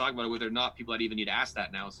 the people I talk about it with are not people I'd even need to ask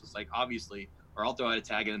that now. So it's like, obviously, or I'll throw out a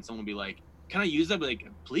tag and then someone will be like, can I use that? But like,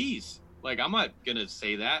 please, like I'm not gonna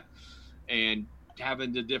say that. And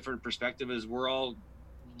having the different perspective is we're all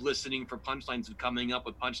listening for punchlines and coming up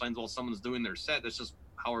with punchlines while someone's doing their set. That's just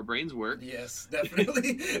how our brains work. Yes,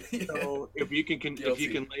 definitely. So if you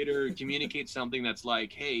can later communicate something that's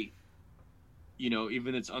like, hey,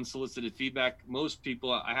 even it's unsolicited feedback, most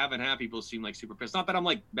people, I haven't had people seem like super pissed. Not that I'm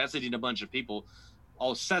like messaging a bunch of people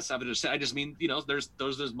all sets of it. I just mean, there's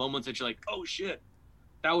those moments that you're like, oh shit,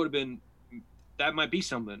 that might be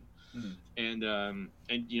something. And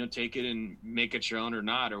take it and make it your own or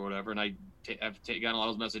not or whatever. And I've gotten a lot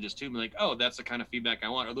of those messages too. I'm like, oh, that's the kind of feedback I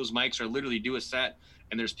want. Or those mics are literally do a set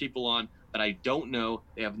and there's people on that I don't know.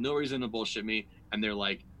 They have no reason to bullshit me. And they're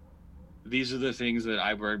like, these are the things that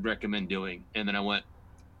I would recommend doing. And then I went,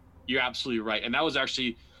 you're absolutely right. And that was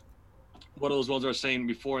actually one of those ones I was saying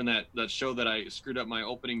before in that show that I screwed up my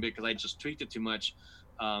opening bit because I just tweaked it too much.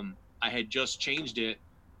 I had just changed it,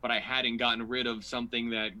 but I hadn't gotten rid of something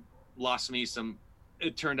that lost me some,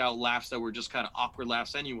 it turned out, laughs that were just kind of awkward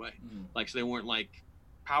laughs anyway. Like, so they weren't like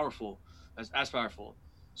powerful, as powerful.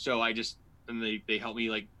 So I just, and they helped me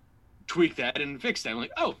like tweak that and fix that. I'm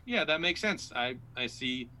like, oh yeah, that makes sense. I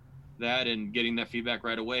see that, and getting that feedback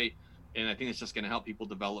right away. And I think it's just going to help people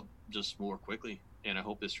develop just more quickly. And I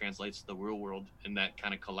hope this translates to the real world and that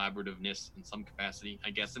kind of collaborativeness in some capacity, I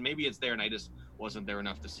guess. And maybe it's there and I just wasn't there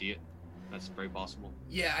enough to see it. That's very possible.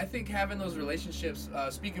 Yeah, I think having those relationships,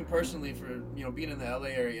 speaking personally for, being in the LA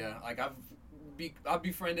area, like I've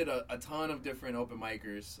befriended a ton of different open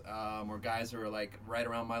micers, or guys who are like right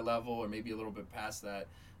around my level or maybe a little bit past that,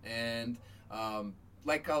 and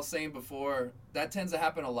like I was saying before, that tends to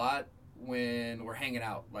happen a lot when we're hanging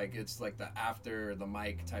out. Like it's like the after the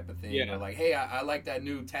mic type of thing, or like, hey, I like that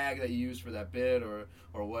new tag that you used for that bit, or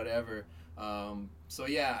whatever. So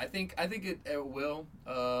yeah, I think it will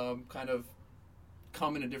kind of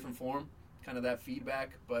come in a different form, kind of that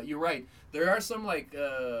feedback. But you're right, there are some like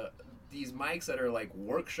these mics that are like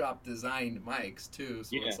workshop designed mics too.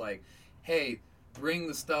 So it's like, hey, bring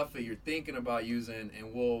the stuff that you're thinking about using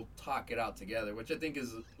and we'll talk it out together, which I think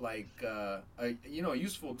is like a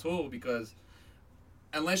useful tool, because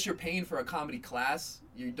unless you're paying for a comedy class,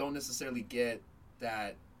 you don't necessarily get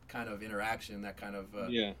that kind of interaction, that kind of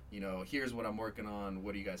here's what I'm working on,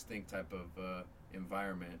 what do you guys think type of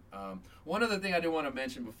environment. One other thing I did want to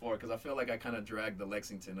mention before, because I feel like I kind of dragged the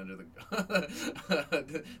Lexington under the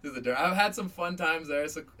through the dirt. I've had some fun times there.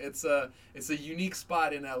 It's a unique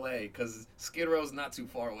spot in LA because Skid Row's not too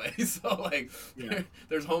far away. So like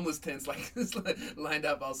there's homeless tents like lined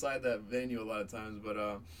up outside that venue a lot of times.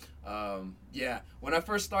 But when I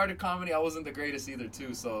first started comedy, I wasn't the greatest either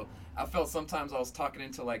too. So I felt sometimes I was talking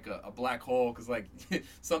into like a black hole, because like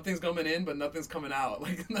something's coming in but nothing's coming out.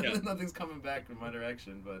 Like nothing's coming back in my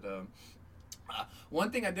direction. But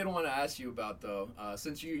one thing I did want to ask you about though,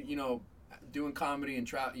 since you know doing comedy and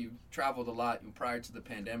you traveled a lot prior to the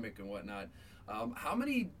pandemic and whatnot, how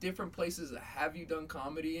many different places have you done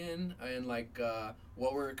comedy in, and like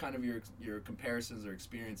what were kind of your comparisons or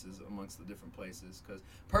experiences amongst the different places? Because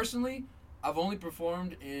personally, I've only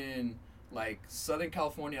performed in like Southern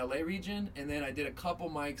California, LA region, and then I did a couple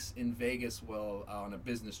mics in Vegas on a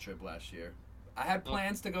business trip last year. I had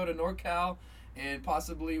plans to go to NorCal and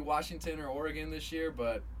possibly Washington or Oregon this year,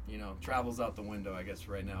 but travel's out the window, I guess,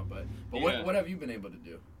 right now. But what have you been able to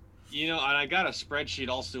do? And I got a spreadsheet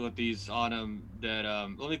also with these on them that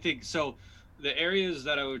let me think. So the areas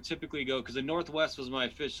that I would typically go, because the Northwest was my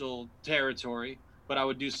official territory, but I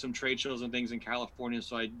would do some trade shows and things in California.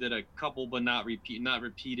 So I did a couple, but not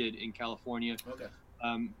repeated in California. Okay.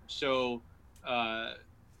 So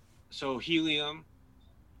Helium,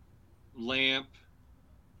 Lamp,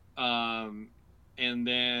 and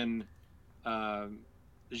then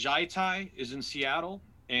Jai Thai is in Seattle,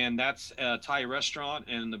 and that's a Thai restaurant.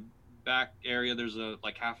 And in the back area, there's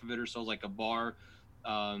like half of it or so is like a bar,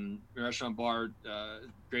 restaurant bar,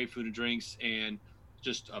 great food and drinks, and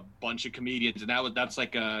just a bunch of comedians. And that's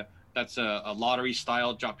a lottery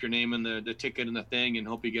style. Drop your name in the ticket and the thing, and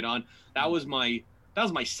hope you get on. That was my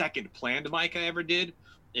second planned mic I ever did,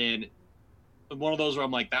 and one of those where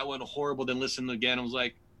I'm like, that went horrible. Then listened again, I was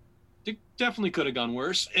like, it definitely could have gone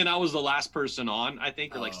worse. And I was the last person on, I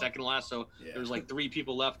think, or like second to last. So there was like 3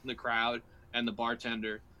 people left in the crowd and the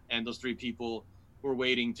bartender, and those 3 people were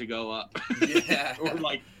waiting to go up. Yeah.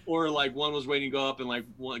 or like one was waiting to go up, and like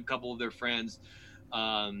a couple of their friends,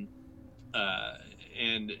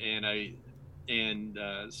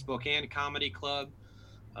 Spokane Comedy Club.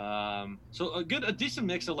 So a decent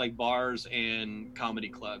mix of like bars and comedy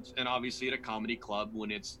clubs. And obviously at a comedy club,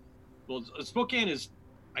 Spokane is,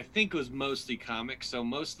 I think, was mostly comics. So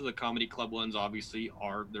most of the comedy club ones obviously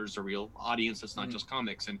there's a real audience that's not just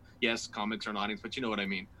comics. And yes, comics are an audience, but you know what I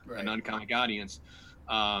mean, right. A non-comic audience.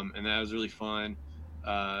 And that was really fun.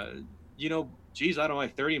 Geez, I don't know,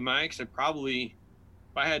 like 30 mics. If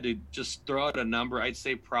I had to just throw out a number, I'd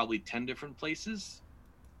say probably 10 different places.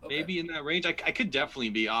 Okay. Maybe in that range. I could definitely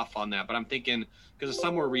be off on that, but I'm thinking, because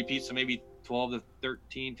some were repeats, so maybe 12 to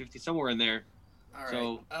 13, 15, somewhere in there. All right.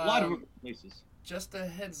 So a lot of places. Just a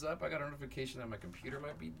heads up, I got a notification that my computer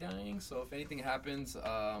might be dying, so if anything happens,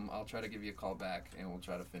 I'll try to give you a call back, and we'll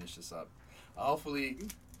try to finish this up. Hopefully,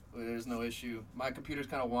 there's no issue. My computer's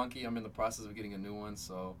kind of wonky. I'm in the process of getting a new one,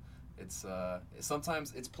 so it's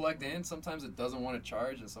sometimes it's plugged in, sometimes it doesn't want to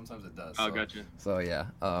charge, and sometimes it does. Oh, gotcha. So yeah,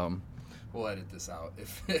 we'll edit this out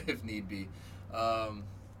if need be.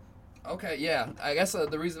 Okay, yeah. I guess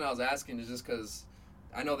the reason I was asking is just because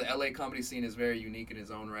I know the LA comedy scene is very unique in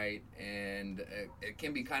its own right, and it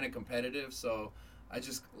can be kind of competitive. So I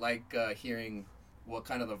just like hearing what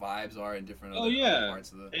kind of the vibes are in different other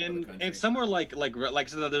parts of the country. And somewhere like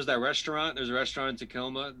so there's that restaurant. There's a restaurant in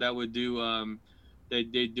Tacoma that would do they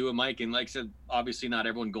do a mic, and like I said, obviously not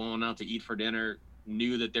everyone going out to eat for dinner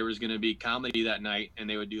knew that there was going to be comedy that night, and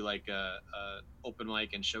they would do like a open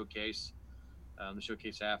mic and showcase, the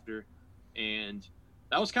showcase after, and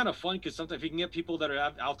that was kind of fun, because sometimes you can get people that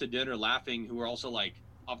are out to dinner laughing who are also like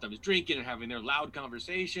oftentimes drinking and having their loud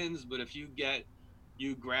conversations. But if you get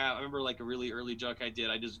you grab. I remember like a really early joke I did.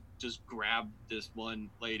 I just grabbed this one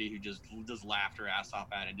lady who just laughed her ass off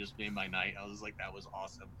at it. Just made my night. I was like, that was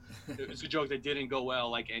awesome. It was a joke that didn't go well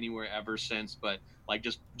like anywhere ever since, but like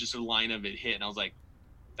just a line of it hit, and I was like,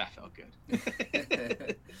 that felt good.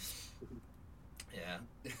 Yeah.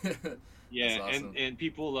 Yeah, awesome. and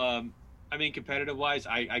people. I mean, competitive wise,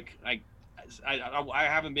 I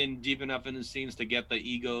haven't been deep enough in the scenes to get the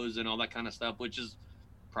egos and all that kind of stuff, which is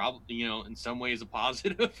probably in some ways a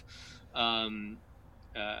positive. um,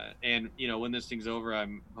 and when this thing's over,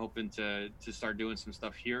 I'm hoping to start doing some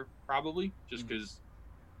stuff here, probably just because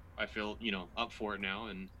I feel up for it now.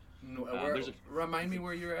 And remind me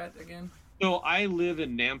where you're at again. So I live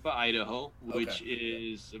in Nampa, Idaho, which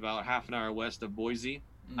is about half an hour west of Boise.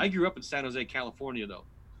 I grew up in San Jose, California, though.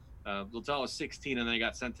 Until I was 16, and then I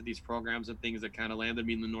got sent to these programs and things that kind of landed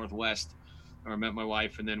me in the Northwest, where I met my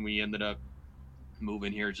wife, and then we ended up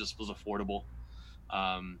moving here. It just was affordable.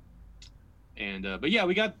 But yeah,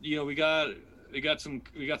 we got some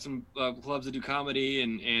clubs that do comedy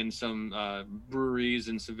and some breweries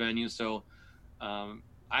and some venues. So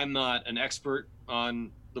I'm not an expert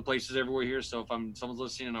on the places everywhere here. So if someone's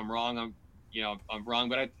listening and I'm wrong, I'm wrong.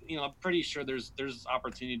 But I'm pretty sure there's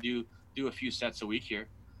opportunity to do a few sets a week here.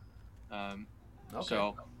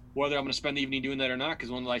 So whether I'm going to spend the evening doing that or not,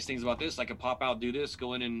 because one of the nice things about this, I can pop out, do this,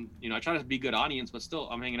 go in, and I try to be a good audience, but still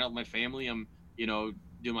I'm hanging out with my family. I'm doing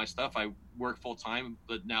my stuff. I work full time,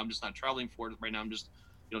 but now I'm just not traveling for it right now. I'm just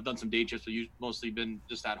done some day trips, so you've mostly been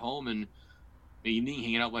just at home and the evening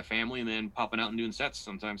hanging out with my family, and then popping out and doing sets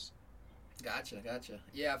sometimes. Gotcha.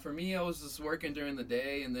 Yeah, for me, I was just working during the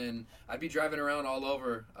day, and then I'd be driving around all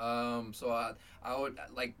over. So I would,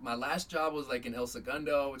 like, my last job was like in El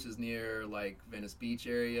Segundo, which is near like Venice Beach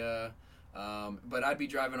area. But I'd be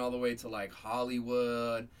driving all the way to like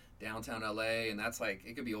Hollywood, downtown LA, and that's like,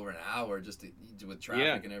 it could be over an hour just with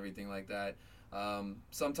traffic and everything like that.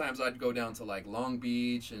 Sometimes I'd go down to like Long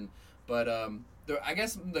Beach, but I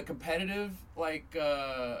guess the competitive, like,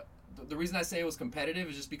 the reason I say it was competitive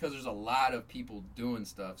is just because there's a lot of people doing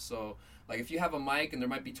stuff. So, like, if you have a mic and there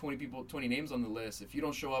might be 20 names on the list, if you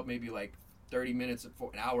don't show up maybe like 30 minutes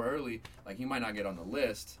or an hour early, like, you might not get on the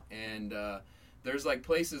list. And there's like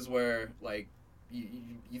places where like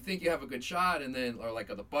you think you have a good shot, and then, or like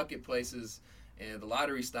the bucket places and the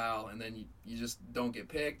lottery style, and then you just don't get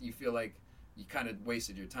picked. You feel like you kind of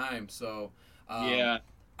wasted your time. So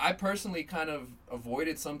I personally kind of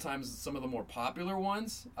avoided sometimes some of the more popular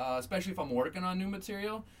ones, especially if I'm working on new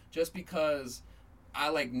material, just because I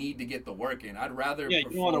like need to get the work in. I'd rather you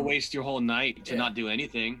don't want to waste your whole night to not do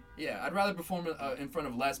anything. Yeah, I'd rather perform in front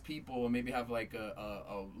of less people and maybe have like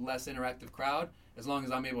a less interactive crowd, as long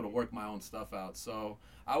as I'm able to work my own stuff out. So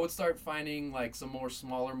I would start finding like some more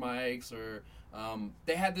smaller mics, or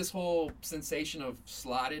they had this whole sensation of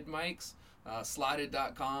slotted mics,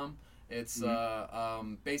 slotted.com. It's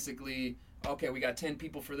basically, okay, we got 10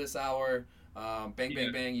 people for this hour. Bang,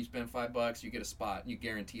 bang, you spend $5, you get a spot, you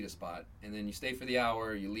guaranteed a spot. And then you stay for the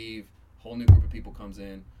hour, you leave, whole new group of people comes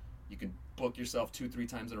in. You can book yourself 2-3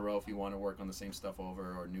 times in a row if you want to work on the same stuff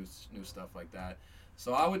over, or new stuff like that.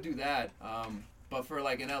 So I would do that. But for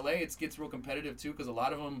like in LA, it gets real competitive too, because a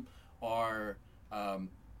lot of them are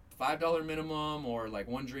 $5 minimum or like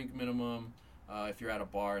 1 drink minimum. If you're at a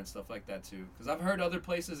bar and stuff like that too, because I've heard other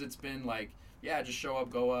places it's been like, just show up,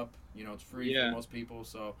 go up, it's free for most people.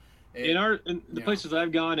 So in the places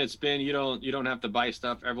I've gone, it's been you don't have to buy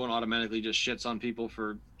stuff. Everyone automatically just shits on people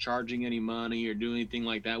for charging any money or doing anything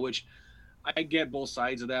like that, which I get both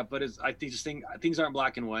sides of that, but I think things aren't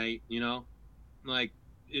black and white. Like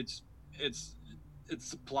it's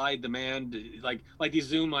supply demand, like these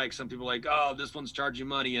Zoom mics. Some people are like, oh, this one's charging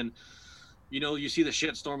money, and you see the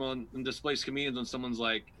shitstorm on Displaced comedians when someone's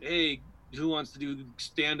like, hey, who wants to do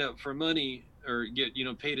stand up for money or get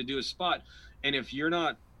pay to do a spot? And if you're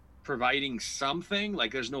not providing something,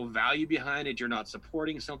 like there's no value behind it, you're not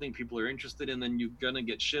supporting something people are interested in, then you're gonna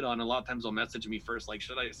get shit on. A lot of times they'll message me first, like,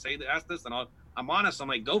 should I ask this? And I'm honest, I'm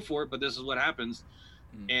like, go for it, but this is what happens.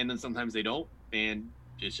 And then sometimes they don't, and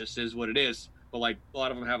it just is what it is. But like a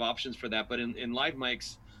lot of them have options for that. But in live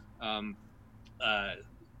mics,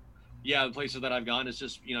 the places that I've gone, it's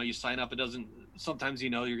just, you sign up. It doesn't, sometimes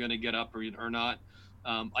you're going to get up or not.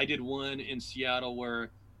 I did one in Seattle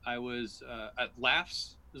where I was at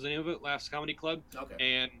Laughs, is the name of it, Laughs Comedy Club. Okay.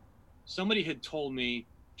 And somebody had told me,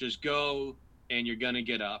 just go and you're going to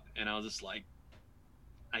get up. And I was just like,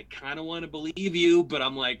 I kind of want to believe you, but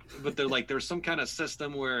I'm like, but they're like, there's some kind of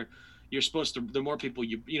system where you're supposed to, the more people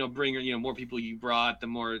you bring, more people you brought, the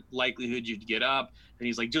more likelihood you'd get up. And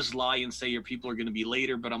he's like, just lie and say your people are going to be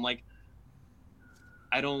later. But I'm like,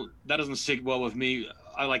 that doesn't sit well with me.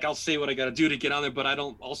 I'll say what I got to do to get on there, but I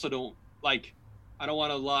don't want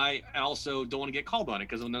to lie. I also don't want to get called on it,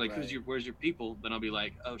 because when they're like, Right. where's your people? Then I'll be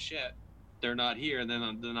like, oh shit, they're not here. And then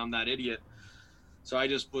I'm that idiot. So I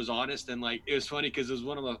just was honest, and like, it was funny because it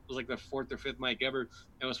was like the fourth or fifth mic ever. And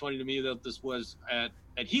it was funny to me that this was at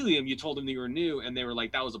Helium. You told them that you were new, and they were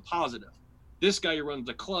like, that was a positive. This guy who runs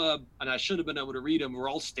the club, and I should have been able to read him. We're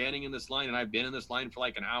all standing in this line, and I've been in this line for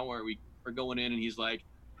like an hour. We're going in, and he's like,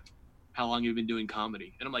 how long have you been doing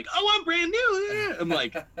comedy? And I'm like, oh, I'm brand new. I'm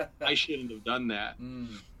like, I shouldn't have done that.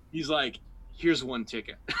 He's like, here's one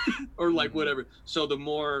ticket or like whatever. So the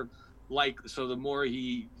more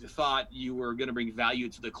he thought you were going to bring value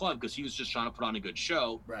to the club, because he was just trying to put on a good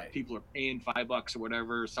show. Right. People are paying $5 or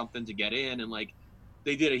whatever, something to get in. And like,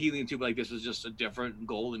 they did a Helium too, but like, this was just a different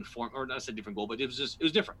goal and form, or not a different goal, but it was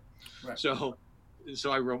different. Right. So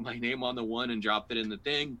I wrote my name on the one and dropped it in the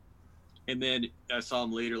thing. And then I saw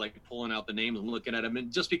him later, like pulling out the names and looking at him.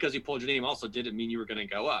 And just because he pulled your name also didn't mean you were going to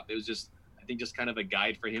go up. It was just, I think, just kind of a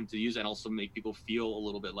guide for him to use, and also make people feel a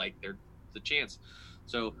little bit like there's a chance.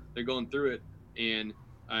 So they're going through it, and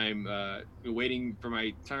I'm waiting for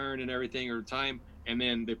my turn and everything, or time. And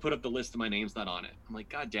then they put up the list, and my name's not on it. I'm like,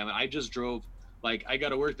 God damn it. I just drove, like, I got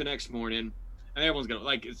to work the next morning, and everyone's going to,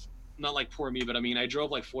 like, it's not like poor me, but I mean, I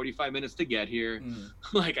drove like 45 minutes to get here.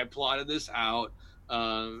 Like, I plotted this out.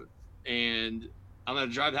 And I'm going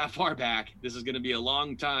to drive that far back. This is going to be a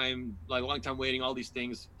long time waiting, all these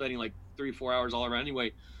things, spending like 3-4 hours all around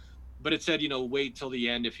anyway. But it said, wait till the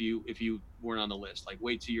end if you weren't on the list. Like,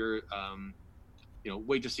 wait till you're,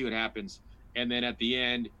 wait to see what happens. And then at the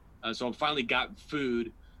end, so I finally got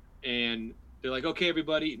food, and they're like, okay,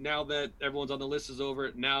 everybody, now that everyone's on the list is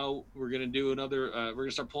over, now we're going to do another, we're going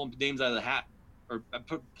to start pulling names out of the hat. Or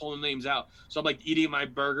pulling names out. So I'm like eating my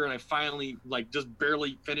burger, and I finally like just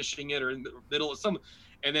barely finishing it, or in the middle of some,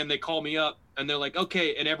 and then they call me up, and they're like,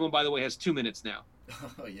 okay, and everyone, by the way, has 2 minutes now.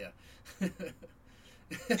 Oh yeah.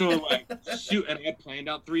 So I'm like, shoot, and I had planned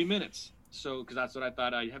out 3 minutes. So, because that's what I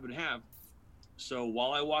thought I would have. So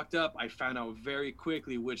while I walked up, I found out very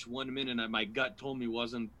quickly which 1 minute my gut told me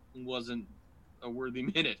wasn't a worthy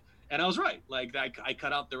minute. And I was right. Like, I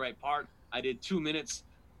cut out the right part. I did 2 minutes.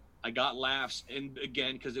 I got laughs, and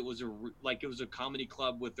again, because it was a comedy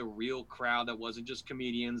club with a real crowd that wasn't just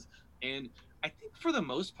comedians. And I think for the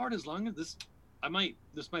most part, as long as this might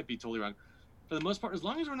be totally wrong. For the most part, as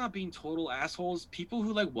long as we're not being total assholes, people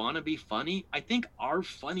who like want to be funny, I think are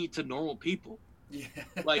funny to normal people. Yeah.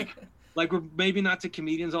 Like we're maybe not to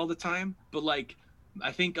comedians all the time, but like,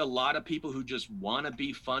 I think a lot of people who just want to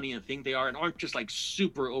be funny and think they are, and aren't just like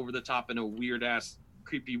super over the top in a weird ass,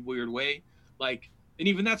 creepy, weird way. Like, and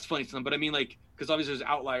even that's funny to them, but I mean, like, because obviously there's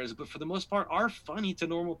outliers, but for the most part are funny to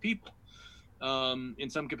normal people in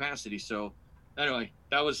some capacity. So anyway,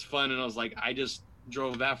 that was fun, and I was like, I just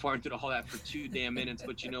drove that far and did all that for 2 damn minutes.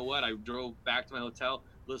 But you know what? I drove back to my hotel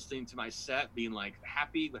listening to my set, being like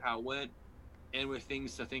happy with how it went, and with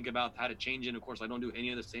things to think about how to change it. Of course, I don't do any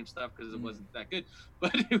of the same stuff because it wasn't that good,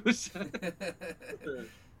 but it was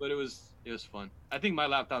but it was fun. I think my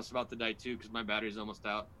laptop's about to die too because my battery's almost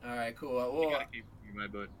out. All right, cool.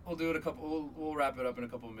 We'll do it we'll wrap it up in a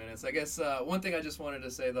couple of minutes. I guess one thing I just wanted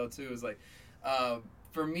to say though too is like,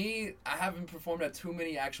 for me, I haven't performed at too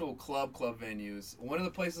many actual club venues. One of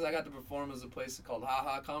the places I got to perform was a place called Ha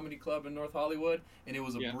Ha Comedy Club in North Hollywood, and it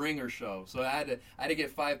was a bringer show. So I had to get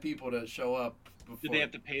 5 people to show up. Before. Did they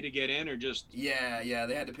have to pay to get in, or just? Yeah,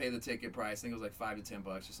 they had to pay the ticket price. I think it was like $5 to $10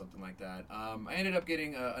 or something like that. I ended up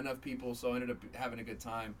getting enough people, so I ended up having a good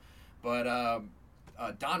time. But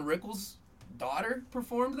Don Rickles' daughter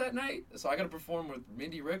performed that night, so I got to perform with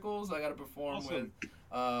Mindy Rickles. I got to perform with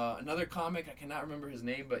another comic. I cannot remember his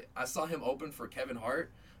name, but I saw him open for Kevin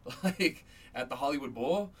Hart, like at the Hollywood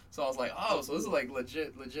Bowl. So I was like, oh, so this is like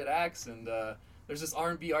legit acts. And there's this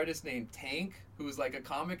R&B artist named Tank who's like a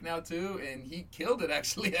comic now too, and he killed it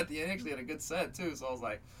actually at the end. Actually had a good set too. So I was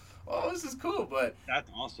like, oh, this is cool. But that's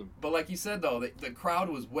awesome. But like you said though, the crowd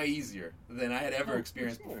was way easier than I had ever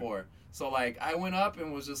experienced before. So like I went up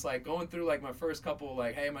and was just like going through like my first couple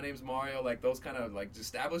like, hey, my name's Mario, like those kind of like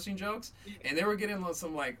establishing jokes, and they were getting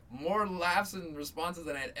some like more laughs and responses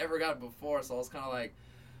than I had ever gotten before. So I was kind of like,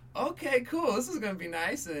 okay, cool, this is gonna be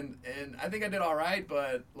nice, and I think I did all right.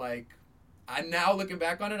 But like, I now looking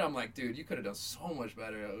back on it, I'm like, dude, you could have done so much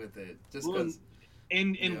better with it, just because.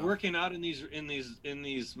 And working out in these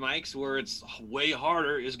mics where it's way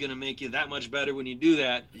harder is gonna make you that much better when you do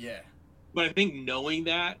that. Yeah. But I think knowing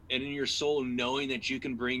that, and in your soul knowing that you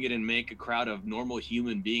can bring it and make a crowd of normal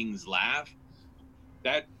human beings laugh,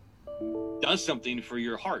 that does something for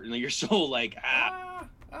your heart and your soul. Like,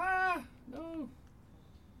 no.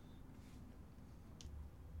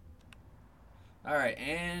 All right,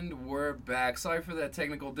 and we're back. Sorry for the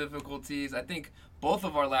technical difficulties. I think both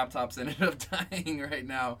of our laptops ended up dying right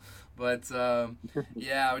now, but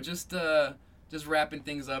yeah, we're just wrapping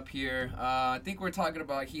things up here. I think we're talking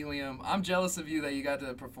about Helium. I'm jealous of you that you got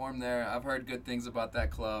to perform there. I've heard good things about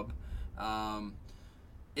that club. Um,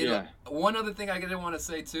 Yeah. One other thing I didn't want to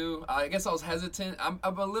say too. I guess I was hesitant. I'm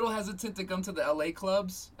a little hesitant to come to the LA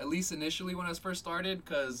clubs, at least initially when I first started,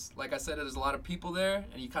 because like I said, there's a lot of people there,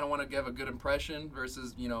 and you kind of want to give a good impression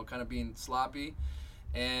versus kind of being sloppy.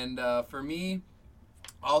 And for me,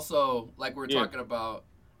 also like we're talking about,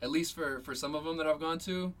 at least for some of them that I've gone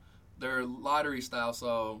to, they're lottery style.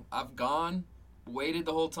 So I've gone, waited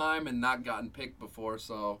the whole time, and not gotten picked before.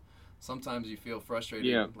 So sometimes you feel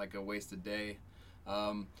frustrated, like a wasted day.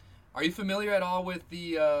 Are you familiar at all with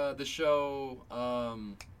the show?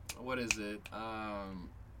 What is it?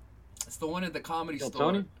 It's the one at the comedy Kill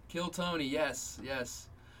store. Tony? Kill Tony. Yes.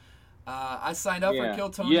 I signed up for Kill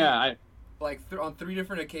Tony. Yeah. On 3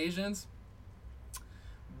 different occasions.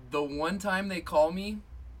 The one time they call me,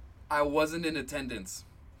 I wasn't in attendance.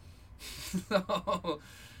 So,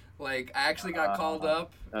 like, I actually got called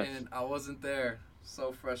up and I wasn't there.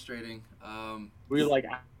 So frustrating. Were you like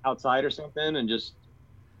outside or something and just?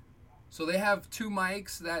 So they have 2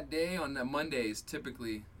 mics that day on the Mondays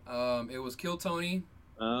typically. It was Kill Tony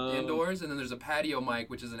indoors, and then there's a patio mic,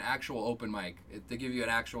 which is an actual open mic. They give you an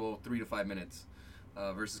actual 3 to 5 minutes,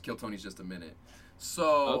 versus Kill Tony's just a minute.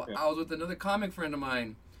 So I was with another comic friend of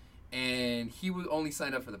mine, and he would only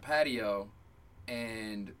sign up for the patio,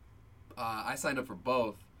 and I signed up for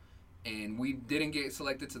both, and we didn't get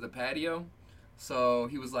selected to the patio. So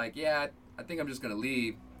he was like, yeah, I think I'm just going to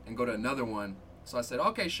leave and go to another one. So I said,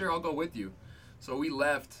 okay, sure, I'll go with you. So we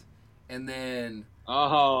left, and then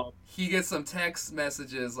he gets some text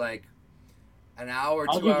messages like an hour,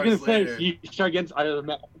 2 hours later. You start getting, I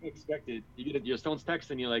unexpected. You get your phone's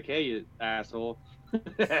texting you like, hey, you asshole.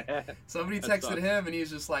 Somebody texted him, and he's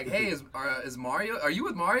just like, hey, is Mario, are you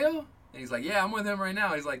with Mario? And he's like, yeah, I'm with him right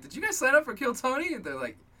now. He's like, did you guys sign up for Kill Tony? And they're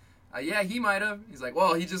like, yeah, he might have. He's like,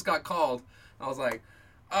 well, he just got called. I was like,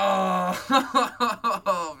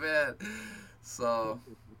 oh man. So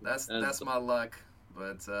that's my luck.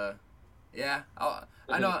 But yeah,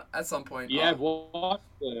 I know at some point. Yeah, I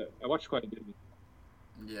watched quite a bit of it.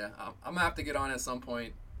 Yeah, I'm gonna have to get on at some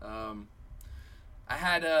point. I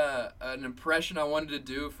had an impression I wanted to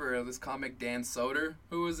do for this comic Dan Soder,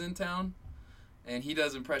 who was in town, and he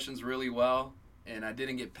does impressions really well. And I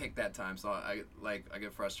didn't get picked that time, so I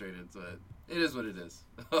get frustrated. But it is what it is.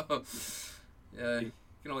 Yeah, you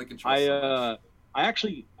can only control so much. I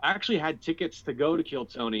actually had tickets to go to Kill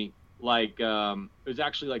Tony. Like it was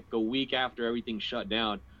actually like a week after everything shut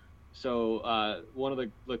down. So one of the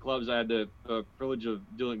clubs I had the privilege of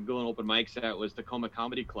going open mics at was Tacoma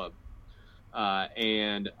Comedy Club,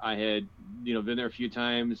 and I had been there a few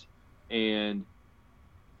times, and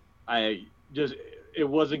it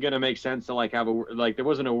wasn't going to make sense to like have there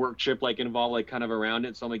wasn't a work trip like involved like kind of around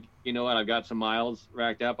it. So I'm like, you know what? I've got some miles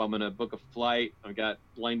racked up. I'm going to book a flight. I've got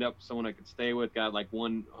lined up someone I could stay with, got like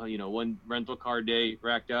one rental car day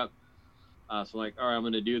racked up. So like, all right, I'm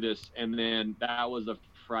going to do this. And then that was the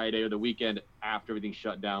Friday or the weekend after everything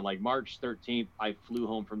shut down, like March 13th, I flew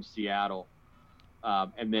home from Seattle.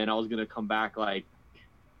 And then I was going to come back like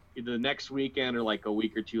either the next weekend or like a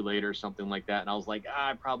week or 2 later, something like that. And I was like,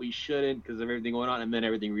 I probably shouldn't because of everything going on. And then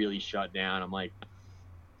everything really shut down. I'm like,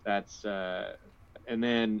 that's, and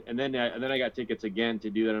then I got tickets again to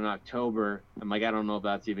do that in October. I'm like, I don't know if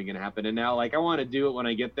that's even going to happen. And now like, I want to do it when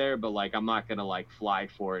I get there, but like, I'm not going to like fly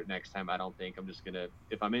for it next time. I don't think. I'm just going to,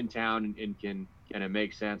 if I'm in town and can it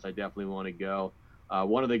make sense, I definitely want to go.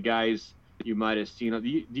 One of the guys you might've seen, do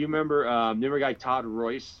you remember, guy Todd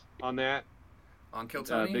Royce on that? On Kill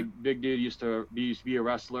Tony? Big dude used to be a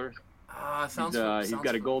wrestler. Sounds he's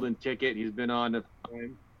got a golden ticket. He's been on the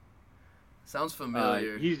time. Sounds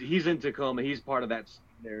familiar. He's in Tacoma. He's part of that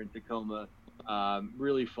there in Tacoma.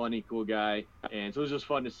 Really funny, cool guy. And so it was just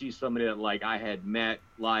fun to see somebody that like I had met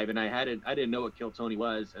live, and I didn't know what Kill Tony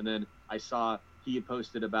was, and then I saw he had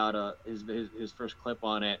posted about his first clip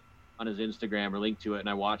on it on his Instagram or linked to it, and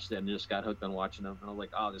I watched it and just got hooked on watching them. And I was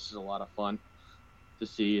like, oh, this is a lot of fun to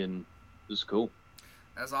see, and it was cool.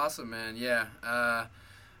 That's awesome, man. Yeah. I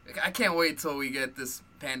can't wait till we get this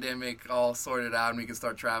pandemic all sorted out and we can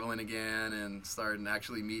start traveling again and start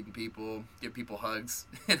actually meeting people, give people hugs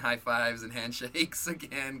and high fives and handshakes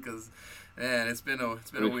again. Because, man, it's been a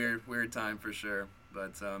weird time for sure.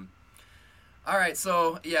 But all right,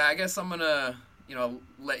 so yeah, I guess I'm gonna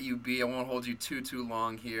let you be. I won't hold you too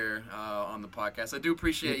long here on the podcast. I do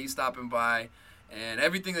appreciate you stopping by and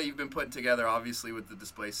everything that you've been putting together, obviously with the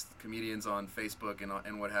Displaced comedians on Facebook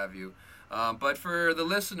and what have you. But for the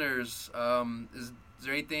listeners, is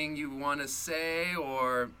there anything you want to say,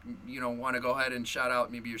 or want to go ahead and shout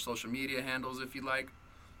out maybe your social media handles if you'd like?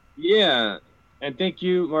 Yeah, and thank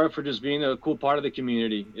you, Mario, for just being a cool part of the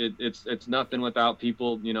community. It's nothing without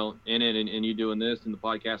people, in it, and you doing this and the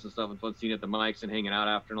podcast and stuff, and fun seeing at the mics and hanging out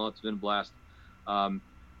after and all. It's been a blast, and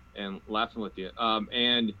laughing with you.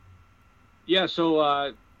 And yeah, so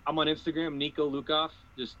I'm on Instagram, Nico Lukoff,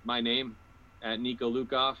 just my name, at Nico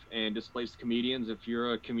Lukoff, and Displaced Comedians. If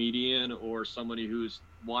you're a comedian or somebody who's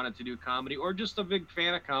wanted to do comedy, or just a big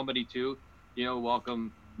fan of comedy too,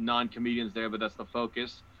 welcome non-comedians there, but that's the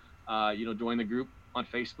focus. Join the group on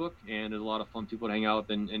Facebook, and there's a lot of fun people to hang out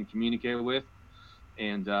with and communicate with.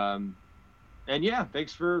 And yeah,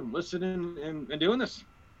 thanks for listening and doing this.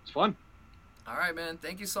 It's fun. All right, man.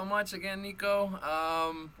 Thank you so much again, Nico.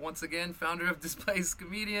 Once again, founder of Displaced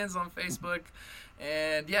Comedians on Facebook.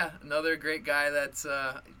 And yeah, another great guy that's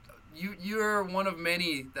you're one of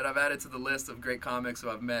many that I've added to the list of great comics who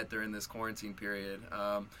I've met during this quarantine period.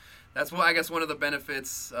 That's why I guess one of the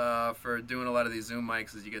benefits for doing a lot of these Zoom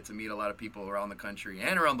mics is you get to meet a lot of people around the country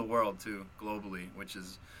and around the world too, globally, which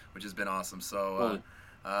has been awesome. So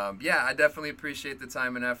yeah, I definitely appreciate the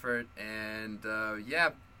time and effort, and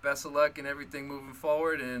yeah, best of luck in everything moving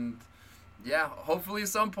forward. And yeah, hopefully at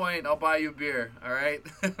some point I'll buy you a beer. All right,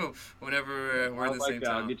 whenever we're in the same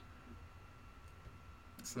town.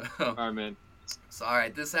 So, all right, man. So, all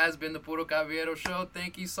right, this has been the Puro Caballero Show.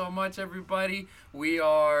 Thank you so much, everybody. We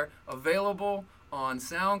are available on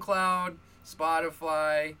SoundCloud,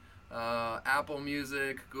 Spotify, Apple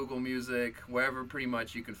Music, Google Music, wherever pretty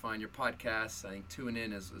much you can find your podcasts. I think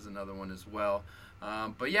TuneIn is another one as well.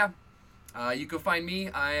 But yeah, you can find me.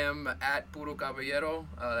 I am at Puro Caballero.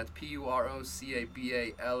 That's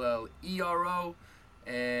PuroCaballero.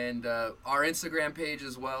 And our Instagram page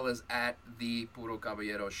as well is at the Puro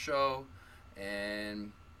Caballero Show.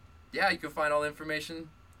 And yeah, you can find all the information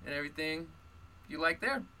and everything you like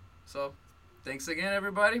there. So thanks again,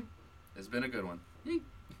 everybody. It's been a good one. Yay.